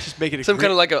Just make it a some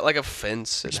green, kind of like a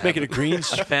fence. and Just make it a have green.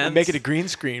 fence? Make it a green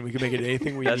screen. We can make it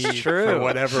anything we That's need true. for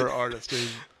whatever artist.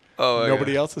 Is. Oh,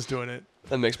 Nobody yeah. else is doing it.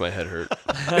 That makes my head hurt.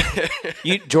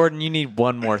 Jordan, you need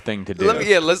one more thing to do.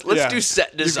 Let's Yeah. do set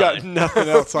You've design. got nothing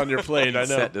else on your plate. I know.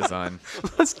 Set design.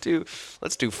 let's do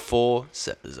full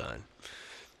set design.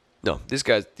 No, these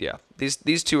guys, yeah,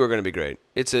 these two are going to be great.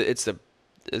 The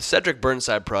Cedric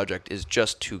Burnside project is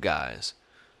just two guys,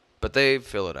 but they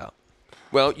fill it out.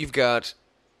 Well, you've got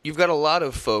a lot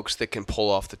of folks that can pull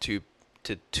off the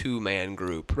two-man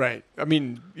group. Right. I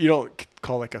mean, you don't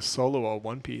call like a solo a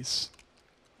one piece.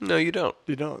 No, you don't.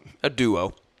 You don't A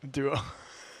duo, do.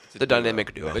 the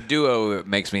dynamic duo. A duo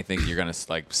makes me think you're gonna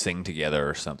like sing together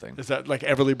or something. Is that like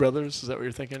Everly Brothers? Is that what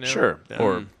you're thinking now? Sure. Yeah.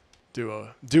 Or duo.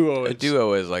 Duo. a is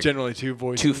duo is like generally two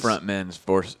voices. two front men's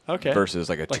Okay. versus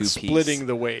like a Like two-piece. splitting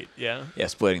the weight. Yeah. Yeah,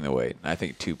 splitting the weight. I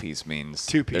think two-piece means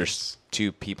Two-piece. there's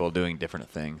two people doing different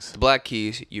things. The Black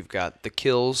Keys, you've got the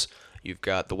Kills, you've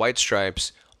got the White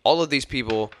Stripes. All of these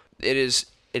people, it is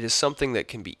something that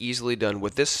can be easily done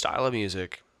with this style of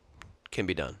music can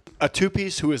be done. A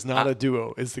two-piece who is not a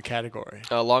duo is the category.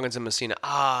 Loggins and Messina.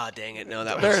 Ah, dang it. No,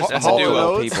 that's a Hall duo. and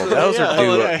Oates. People. Those are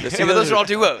duos. Yeah, but those are all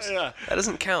duos. Yeah. That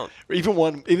doesn't count.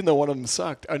 Even though one of them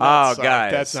sucked. Not sucked,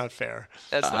 guys. that's not fair.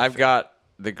 That's not I've fair. got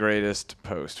the greatest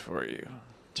post for you.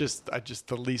 Just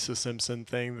the Lisa Simpson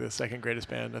thing, the second greatest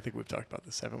band. I think we've talked about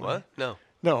this, haven't we? What? No.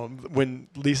 No, when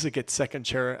Lisa gets second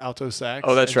chair alto sax.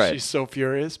 Oh, that's and right. She's so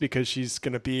furious because she's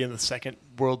going to be in the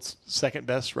world's second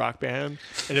best rock band,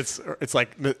 and it's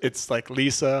like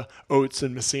Lisa, Oates,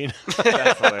 and Messina.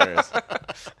 That's hilarious.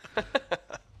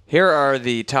 Here are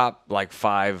the top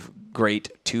 5 great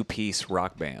two-piece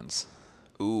rock bands.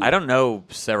 Ooh. I don't know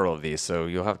several of these, so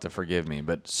you'll have to forgive me.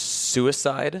 But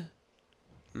Suicide,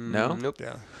 no. Nope.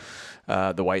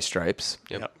 Yeah. The White Stripes,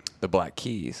 Yep. the Black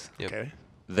Keys, Yep. Okay.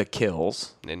 the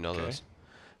Kills, Didn't know those.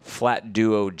 Flat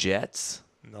Duo Jets,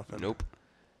 Nothing. Nope.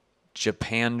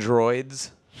 Japan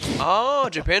Droids. Oh,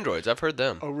 Japandroids. I've heard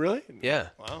them. Oh, really? Yeah.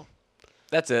 Wow.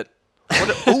 That's it.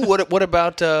 What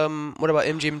about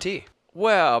MGMT?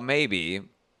 Well, maybe.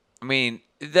 I mean,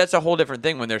 that's a whole different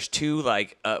thing when there's two,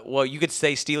 you could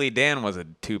say Steely Dan was a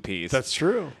two-piece. That's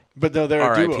true. But no,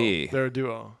 they're a duo. R.I.P.. They're a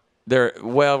duo.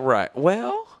 Right.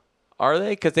 Well, are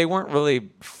they? Because they weren't really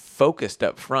focused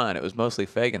up front. It was mostly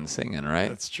Fagan singing, right?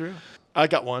 That's true. I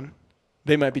got one.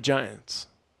 They Might Be Giants.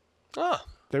 Ah.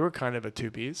 They were kind of a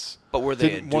two-piece. But were they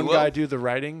Didn't a one duo? guy do the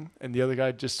writing and the other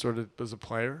guy just sort of was a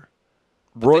player?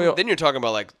 Then you're talking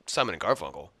about like Simon and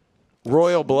Garfunkel.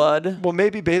 Royal Blood. Well,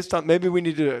 maybe we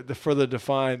need to further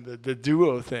define the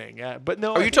duo thing. Yeah, but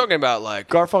no. Are you talking about like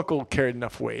Garfunkel carried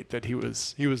enough weight that he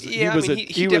was Yeah, he I was mean,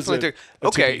 he definitely took. a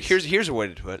Okay, two-piece. here's a way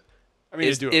to do it. I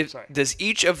mean, a duo. Sorry. Does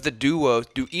each of the duos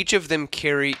do each of them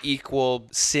carry equal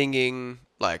singing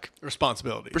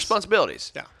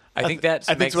responsibilities? Yeah. I think that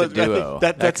I think makes so. a duo.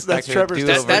 That's duo Trevor's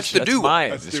version. That's the duo. my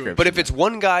That's duo. description. But if it's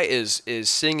one guy is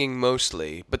singing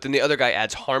mostly, but then the other guy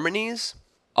adds harmonies,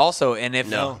 also, and if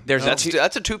there's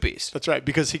that's a two-piece. That's right,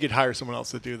 because he could hire someone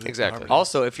else to do the Exactly. harmony.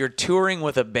 also if you're touring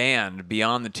with a band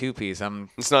beyond the two-piece,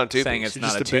 It's not a two-piece. saying it's You're not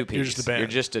just a a ba- two-piece. you're just a band. You're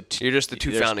just the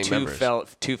two there's founding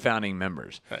members. Two founding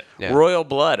members. Right. Yeah. Royal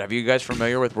Blood. Have you guys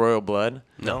familiar with Royal Blood?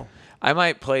 No, I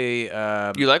might play.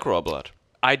 You like Royal Blood?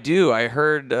 I do. I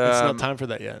heard. it's not time for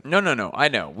that yet. No. I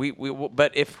know. We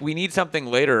but if we need something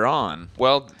later on,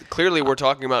 Well, clearly we're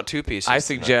talking about two pieces. I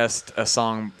suggest a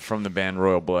song from the band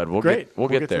Royal Blood. We'll Great. We'll We'll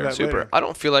get get to there. that Super. later. I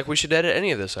don't feel like we should edit any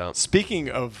of this out.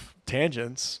 Speaking of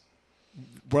tangents,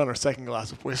 we're on our second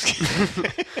glass of whiskey.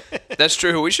 That's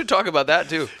true. We should talk about that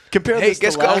too. Compare this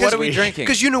to last what are we week. drinking?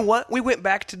 Because you know what? We went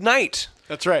back to night.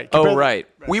 That's right. Oh, Compare- right.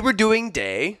 We were doing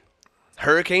day.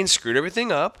 Hurricane screwed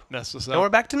everything up. Messed us up. Now we're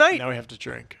back to night. Now we have to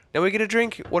drink. Now we get a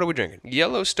drink. What are we drinking?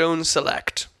 Yellowstone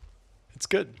Select. It's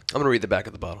good. I'm going to read the back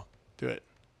of the bottle. Do it.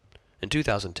 In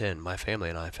 2010, my family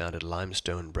and I founded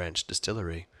Limestone Branch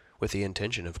Distillery with the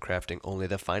intention of crafting only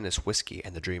the finest whiskey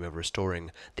and the dream of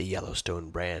restoring the Yellowstone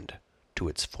brand to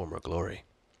its former glory.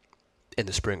 In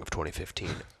the spring of 2015,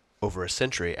 over a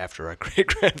century after our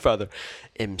great-grandfather,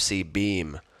 MC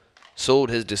Beam,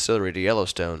 sold his distillery to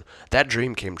Yellowstone, that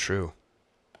dream came true.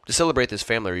 To celebrate this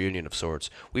family reunion of sorts,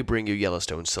 we bring you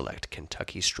Yellowstone Select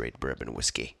Kentucky Straight Bourbon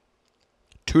Whiskey.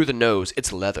 To the nose,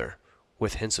 it's leather,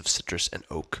 with hints of citrus and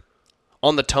oak.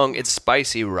 On the tongue, it's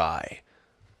spicy rye,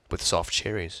 with soft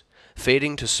cherries,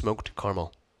 fading to smoked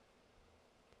caramel.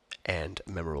 And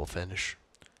memorable finish.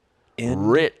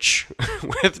 Rich,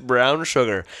 with brown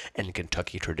sugar and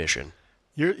Kentucky tradition.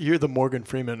 You're the Morgan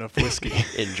Freeman of whiskey.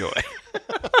 Enjoy.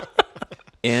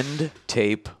 End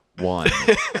tape 1.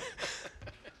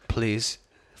 Please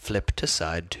flip to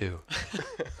side 2.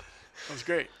 That's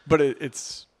great. But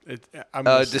it's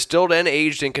Distilled and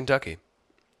aged in Kentucky.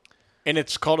 and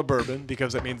it's called a bourbon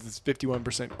because that means it's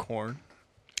 51% corn.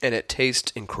 And it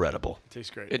tastes incredible. It tastes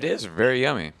great. It is very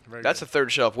yummy. Very That's good. a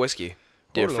third shelf whiskey,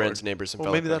 dear Lord. friends, neighbors, and Well,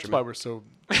 fellow maybe that's why countrymen. we're so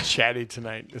chatty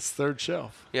tonight. It's third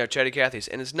shelf. Yeah, Chatty Cathy's.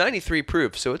 And it's 93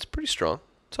 proof, so it's pretty strong.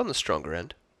 It's on the stronger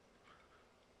end.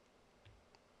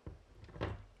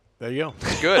 There you go.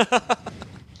 Good.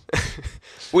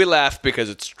 We laugh because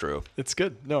it's true. It's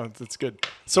good. No, it's good.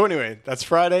 So anyway, that's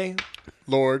Friday,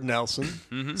 Lord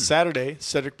Nelson. Saturday,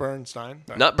 Cedric Bernstein.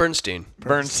 Not Bernstein.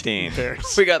 Bernstein.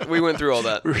 Bears. We went through all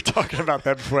that. We were talking about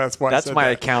that before. That's why I That's said my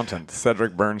that. accountant,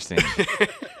 Cedric Bernstein.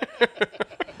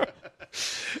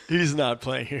 He's not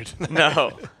playing here tonight.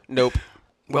 No. Nope.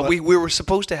 Well, we were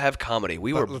supposed to have comedy.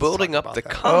 We were Let's building talk up about the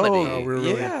that. comedy. Oh, we're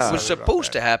really yeah. It excited was about supposed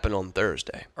that. to happen on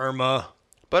Thursday. Irma.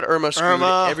 But Irma screwed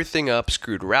Irma. everything up,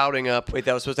 screwed routing up. Wait,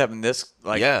 that was supposed to happen this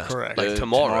yeah, correct. like the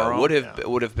tomorrow, tomorrow?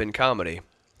 would have been comedy.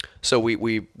 So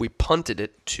we punted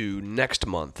it to next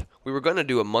month. We were going to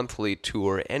do a monthly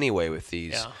tour anyway with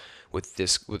these. Yeah. with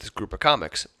this group of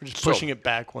comics. We're just pushing it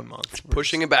back 1 month.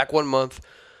 Pushing it back 1 month.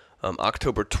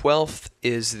 October 12th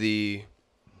is the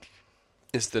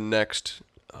next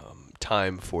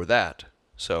time for that.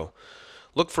 So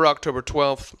look for October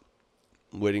 12th.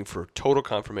 Waiting for total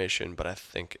confirmation, but I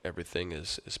think everything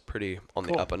is pretty on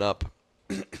the up and up.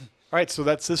 All right, so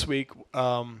that's this week.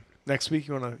 Next week,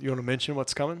 you wanna mention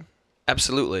what's coming?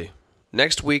 Absolutely.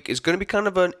 Next week is going to be kind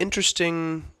of an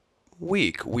interesting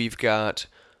week. We've got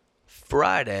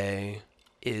Friday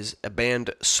is a band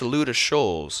Saluda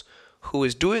Shoals, who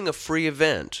is doing a free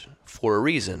event for a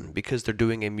reason, because they're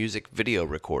doing a music video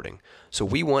recording. So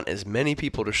we want as many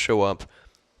people to show up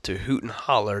to hoot and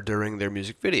holler during their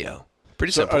music video.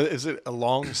 Pretty simple. Is it a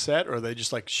long set, or are they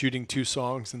just like shooting 2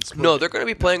 songs and splitting? No, they're going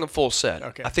to be playing a full set.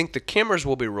 Okay. I think the cameras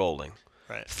will be rolling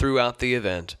Right. throughout the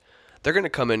event. They're going to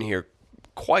come in here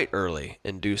quite early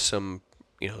and do some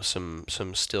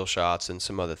still shots and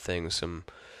some other things, some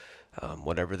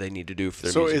whatever they need to do for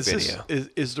their music video.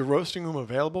 Is the roasting room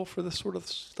available for this sort of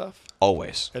stuff?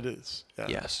 Always. It is. Yeah.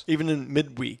 Yes. Even in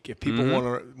midweek, if people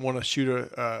want to shoot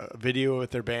a video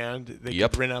with their band, they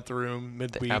can rent out the room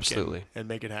midweek. Absolutely. And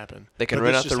make it happen. They can But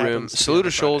rent this out the just room. happens to be on Saluda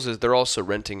a Shoals Friday. is they're also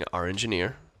renting our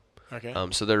engineer. Okay.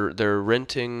 So they're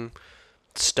renting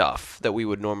stuff that we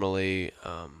would normally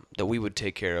that we would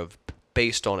take care of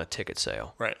based on a ticket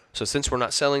sale. Right. So since we're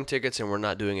not selling tickets and we're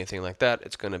not doing anything like that,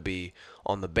 it's going to be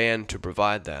on the band to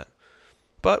provide that.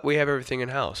 But we have everything in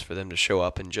house for them to show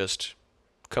up and just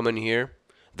come in here.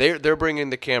 They're bringing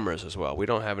the cameras as well. We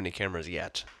don't have any cameras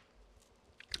yet.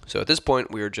 So at this point,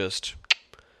 we're just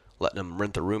letting them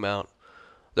rent the room out.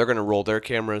 They're going to roll their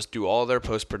cameras, do all their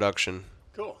post-production.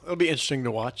 Cool. It'll be interesting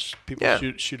to watch people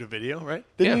shoot a video, right?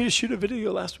 Yeah. Didn't you shoot a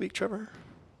video last week, Trevor?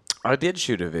 I did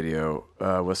shoot a video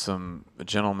with some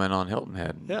gentlemen on Hilton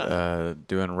Head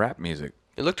doing rap music.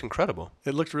 It looked incredible.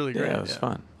 It looked really great. Yeah, it was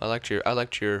fun. I liked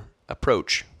your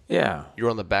approach. Yeah. You were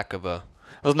on the back of a...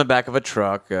 I was in the back of a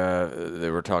truck. They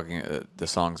were talking the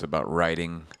songs about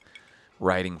riding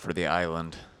for the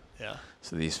island. Yeah.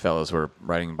 So these fellows were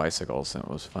riding bicycles, and it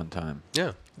was a fun time.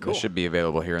 Yeah. It should be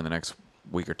available here in the next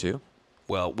week or two.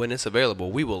 Well, when it's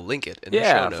available, we will link it in the show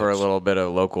Yeah, notes. for a little bit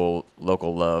of local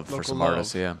love for Local some love.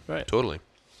 artists. Yeah. Right. Totally.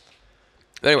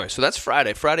 Anyway, so that's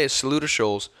Friday. Friday is Saluda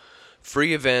Shoals.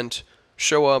 Free event.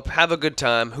 Show up, have a good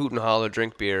time, hoot and holler,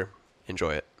 drink beer,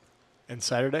 enjoy it. And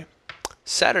Saturday?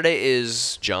 Saturday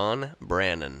is John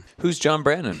Brannon. Who's John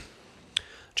Brannon?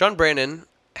 John Brannon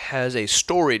has a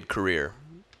storied career.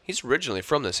 He's originally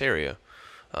from this area.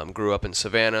 Grew up in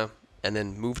Savannah and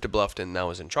then moved to Bluffton,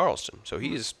 now is in Charleston. So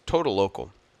he is total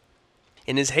local.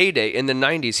 In his heyday, in the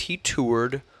 90s, he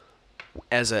toured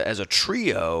as a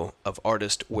trio of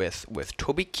artists with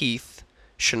Toby Keith,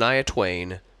 Shania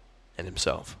Twain, and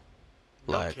himself.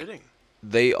 No kidding.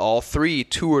 They all three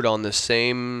toured on the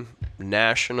same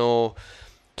national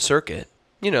circuit.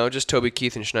 You know, just Toby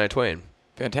Keith and Shania Twain.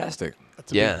 Fantastic.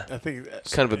 That's Yeah. I think that's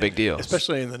It's kind of a big deal.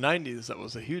 Especially in the 90s, that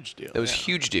was a huge deal. It was a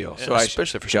huge deal. So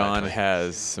especially for Shania John Twain.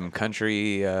 has some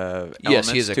country Yes,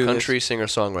 he is a elements to country this?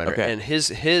 singer-songwriter. Okay. And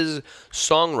his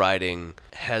songwriting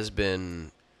has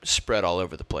been spread all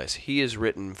over the place. He is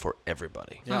written for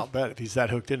everybody. Yeah, I'll bet if he's that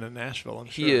hooked into Nashville, I'm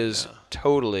sure. He is Yeah.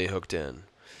 totally hooked in.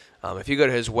 If you go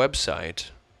to his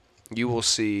website, you will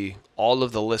see all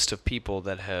of the list of people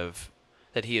that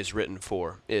he has written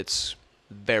for. It's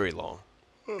very long.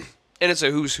 And it's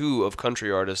a who's who of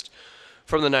country artists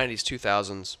from the 90s,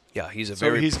 2000s. Yeah, he's a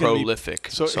very he's gonna be- prolific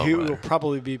So he will songwriter.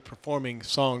 probably be performing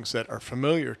songs that are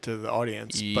familiar to the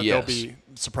audience, but Yes. they'll be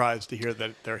surprised to hear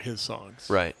that they're his songs.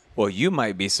 Right. Well, you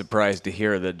might be surprised to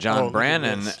hear that John Oh, look at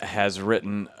Brannon this. has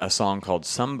written a song called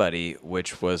Somebody,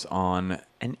 which was on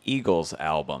an Eagles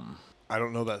album. I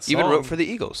don't know that song. Even wrote for the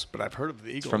Eagles. but I've heard of the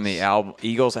Eagles. From the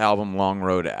Eagles album Long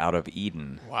Road Out of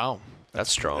Eden. Wow. That's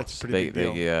strong. That's a pretty They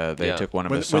big deal. they Yeah. took one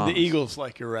of When, his when songs. the Eagles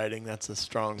like your writing, that's a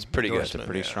strong pretty good. It's a endorsement,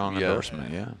 pretty yeah. strong Yeah.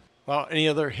 endorsement, yeah. Well, any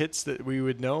other hits that we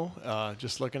would know?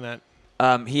 Just looking at.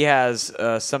 He has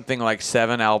something like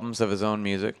 7 albums of his own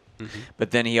music,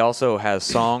 but then he also has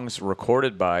songs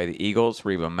recorded by the Eagles,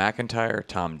 Reba McEntire,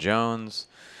 Tom Jones,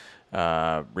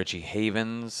 Richie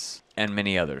Havens, and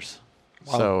many others.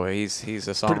 Wow. So he's a Pretty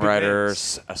big songwriter,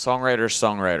 names.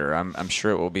 songwriter. I'm sure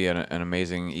it will be an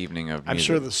amazing evening of I'm music.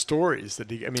 sure the stories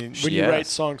that when you Yes. write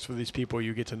songs for these people,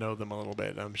 you get to know them a little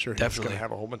bit. I'm sure he's going Definitely. to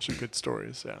have a whole bunch of good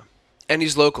stories. Yeah. And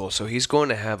he's local, so he's going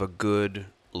to have a good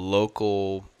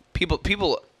local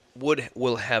people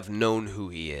will have known who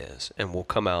he is and will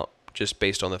come out just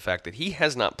based on the fact that he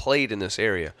has not played in this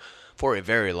area for a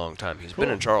very long time. He's been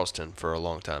in Charleston for a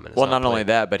long time. And Well, not only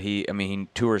that, but he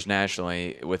tours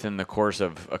nationally. Within the course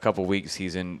of a couple weeks,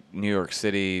 he's in New York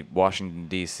City, Washington,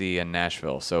 D.C., and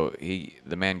Nashville. So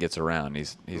the man gets around.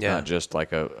 He's not just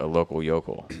like a local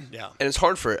yokel. Yeah. And it's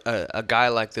hard for a guy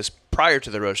like this prior to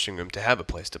the Roasting Room to have a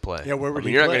place to play. Yeah, where would he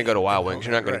you're not play? going to go to Wild Wings.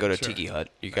 You're not going Right, to go to sure. Tiki Hut.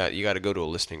 You got to go to a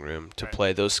listening room to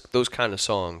play those kind of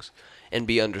songs and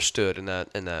be understood in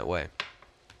that way.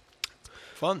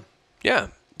 Fun. Yeah.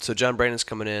 So John Brannon's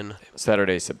coming in.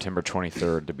 Saturday, September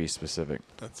 23rd, to be specific.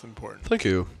 That's important. Thank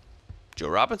you. Joe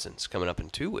Robinson's coming up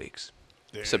in 2 weeks,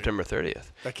 Dude. September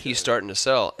 30th. That kid. He's starting to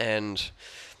sell, and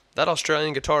that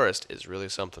Australian guitarist is really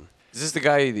something. Is this the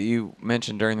guy that you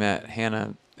mentioned during that Hannah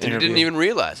And you interview? didn't even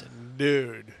realize it.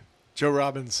 Dude, Joe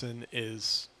Robinson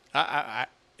is.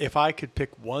 If I could pick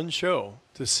one show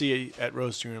to see at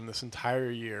Roasting Room this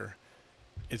entire year,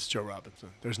 it's Joe Robinson.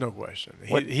 There's no question.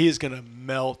 He is going to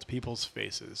melt people's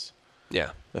faces. Yeah.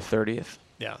 The 30th?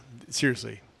 Yeah,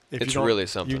 seriously. If It's you don't, really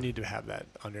something. You need to have that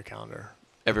on your calendar.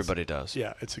 Everybody does.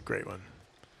 Yeah, it's a great one.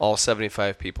 All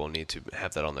 75 people need to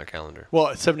have that on their calendar.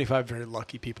 Well, 75 very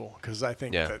lucky people because I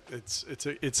think Yeah. that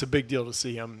it's a big deal to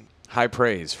see him. High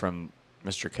praise from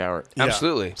Mr. Cowart. Yeah,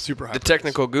 Absolutely. super high The praise.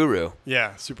 technical guru.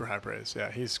 Yeah, super high praise.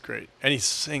 Yeah, he's great, and he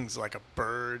sings like a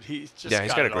bird. He's just Yeah,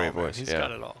 he's got a it great all, man. voice, He's yeah.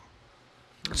 got it all.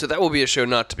 So that will be a show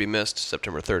not to be missed,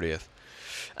 September 30th.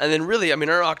 And then really,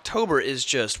 our October is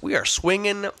just, we are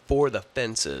swinging for the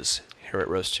fences here at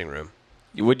Roasting Room.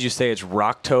 Would you say it's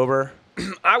Rocktober?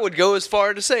 I would go as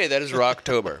far to say that is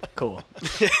Rocktober. Cool.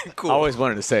 Cool. I always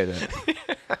wanted to say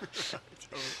that.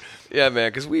 Yeah,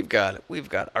 man, because we've got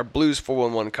our Blues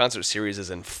 411 concert series is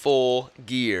in full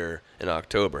gear in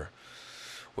October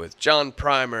with John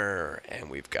Primer,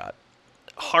 and we've got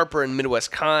Harper and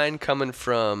Midwest Kind coming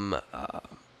from.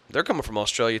 They're coming from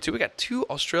Australia too. We got 2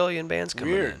 Australian bands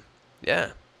coming Weird. in.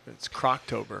 Yeah. It's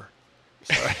Croctober.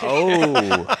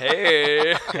 Oh.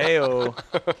 Hey. Hey-oh.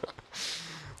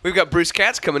 We've got Bruce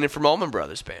Katz coming in from Allman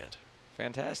Brothers Band.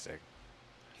 Fantastic.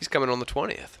 He's coming on the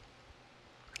 20th.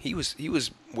 He was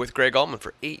with Greg Allman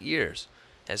for 8 years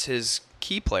as his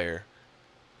key player,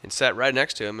 and sat right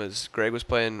next to him as Greg was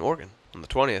playing organ on the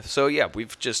 20th. So yeah,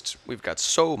 we've got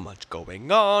so much going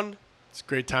on. It's a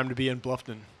great time to be in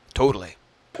Bluffton. Totally.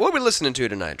 What are we listening to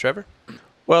tonight, Trevor?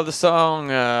 Well, the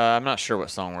song, I'm not sure what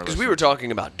song we're Because listening we were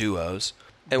talking about duos,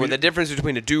 and with the difference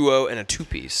between a duo and a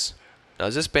two-piece. Now,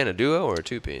 is this band a duo or a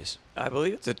two-piece? I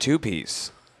believe it's a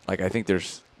 2-piece. Like, I think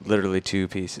there's literally 2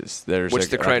 pieces. There's Which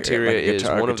the criteria is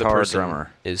one of the guitar, person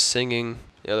drummer. is singing,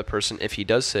 the other person, if he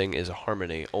does sing, is a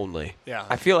harmony only. Yeah.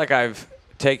 I feel like I've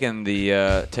taken the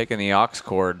aux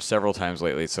cord several times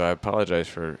lately, so I apologize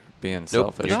for being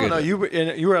selfish. you're good. No, you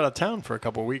were out of town for a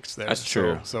couple of weeks there. That's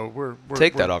true. So we're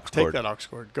Take that aux cord. Take that aux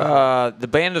cord. Go ahead. The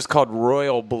band is called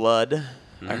Royal Blood.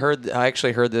 I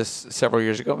actually heard this several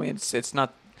years ago. I mean, it's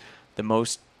not the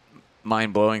most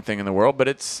mind-blowing thing in the world, but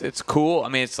it's cool. I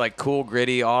mean, it's like cool,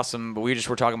 gritty, awesome. But we just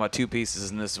were talking about 2 pieces,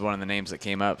 and this is one of the names that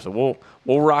came up. So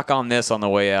we'll rock on this on the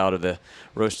way out of the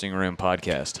Roasting Room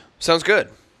podcast. Sounds good.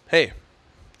 Hey,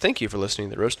 thank you for listening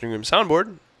to the Roasting Room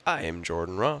Soundboard. I am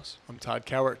Jordan Ross. I'm Todd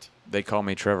Cowart. They call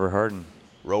me Trevor Harden.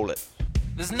 Roll it.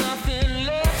 There's nothing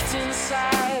left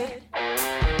inside.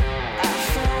 I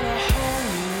found a hole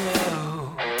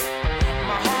low.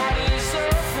 My heart is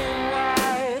open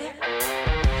wide.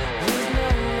 There's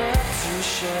nothing left to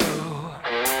show.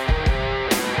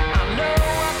 I know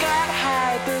I got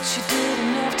high, but you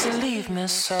didn't have to leave me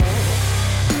so.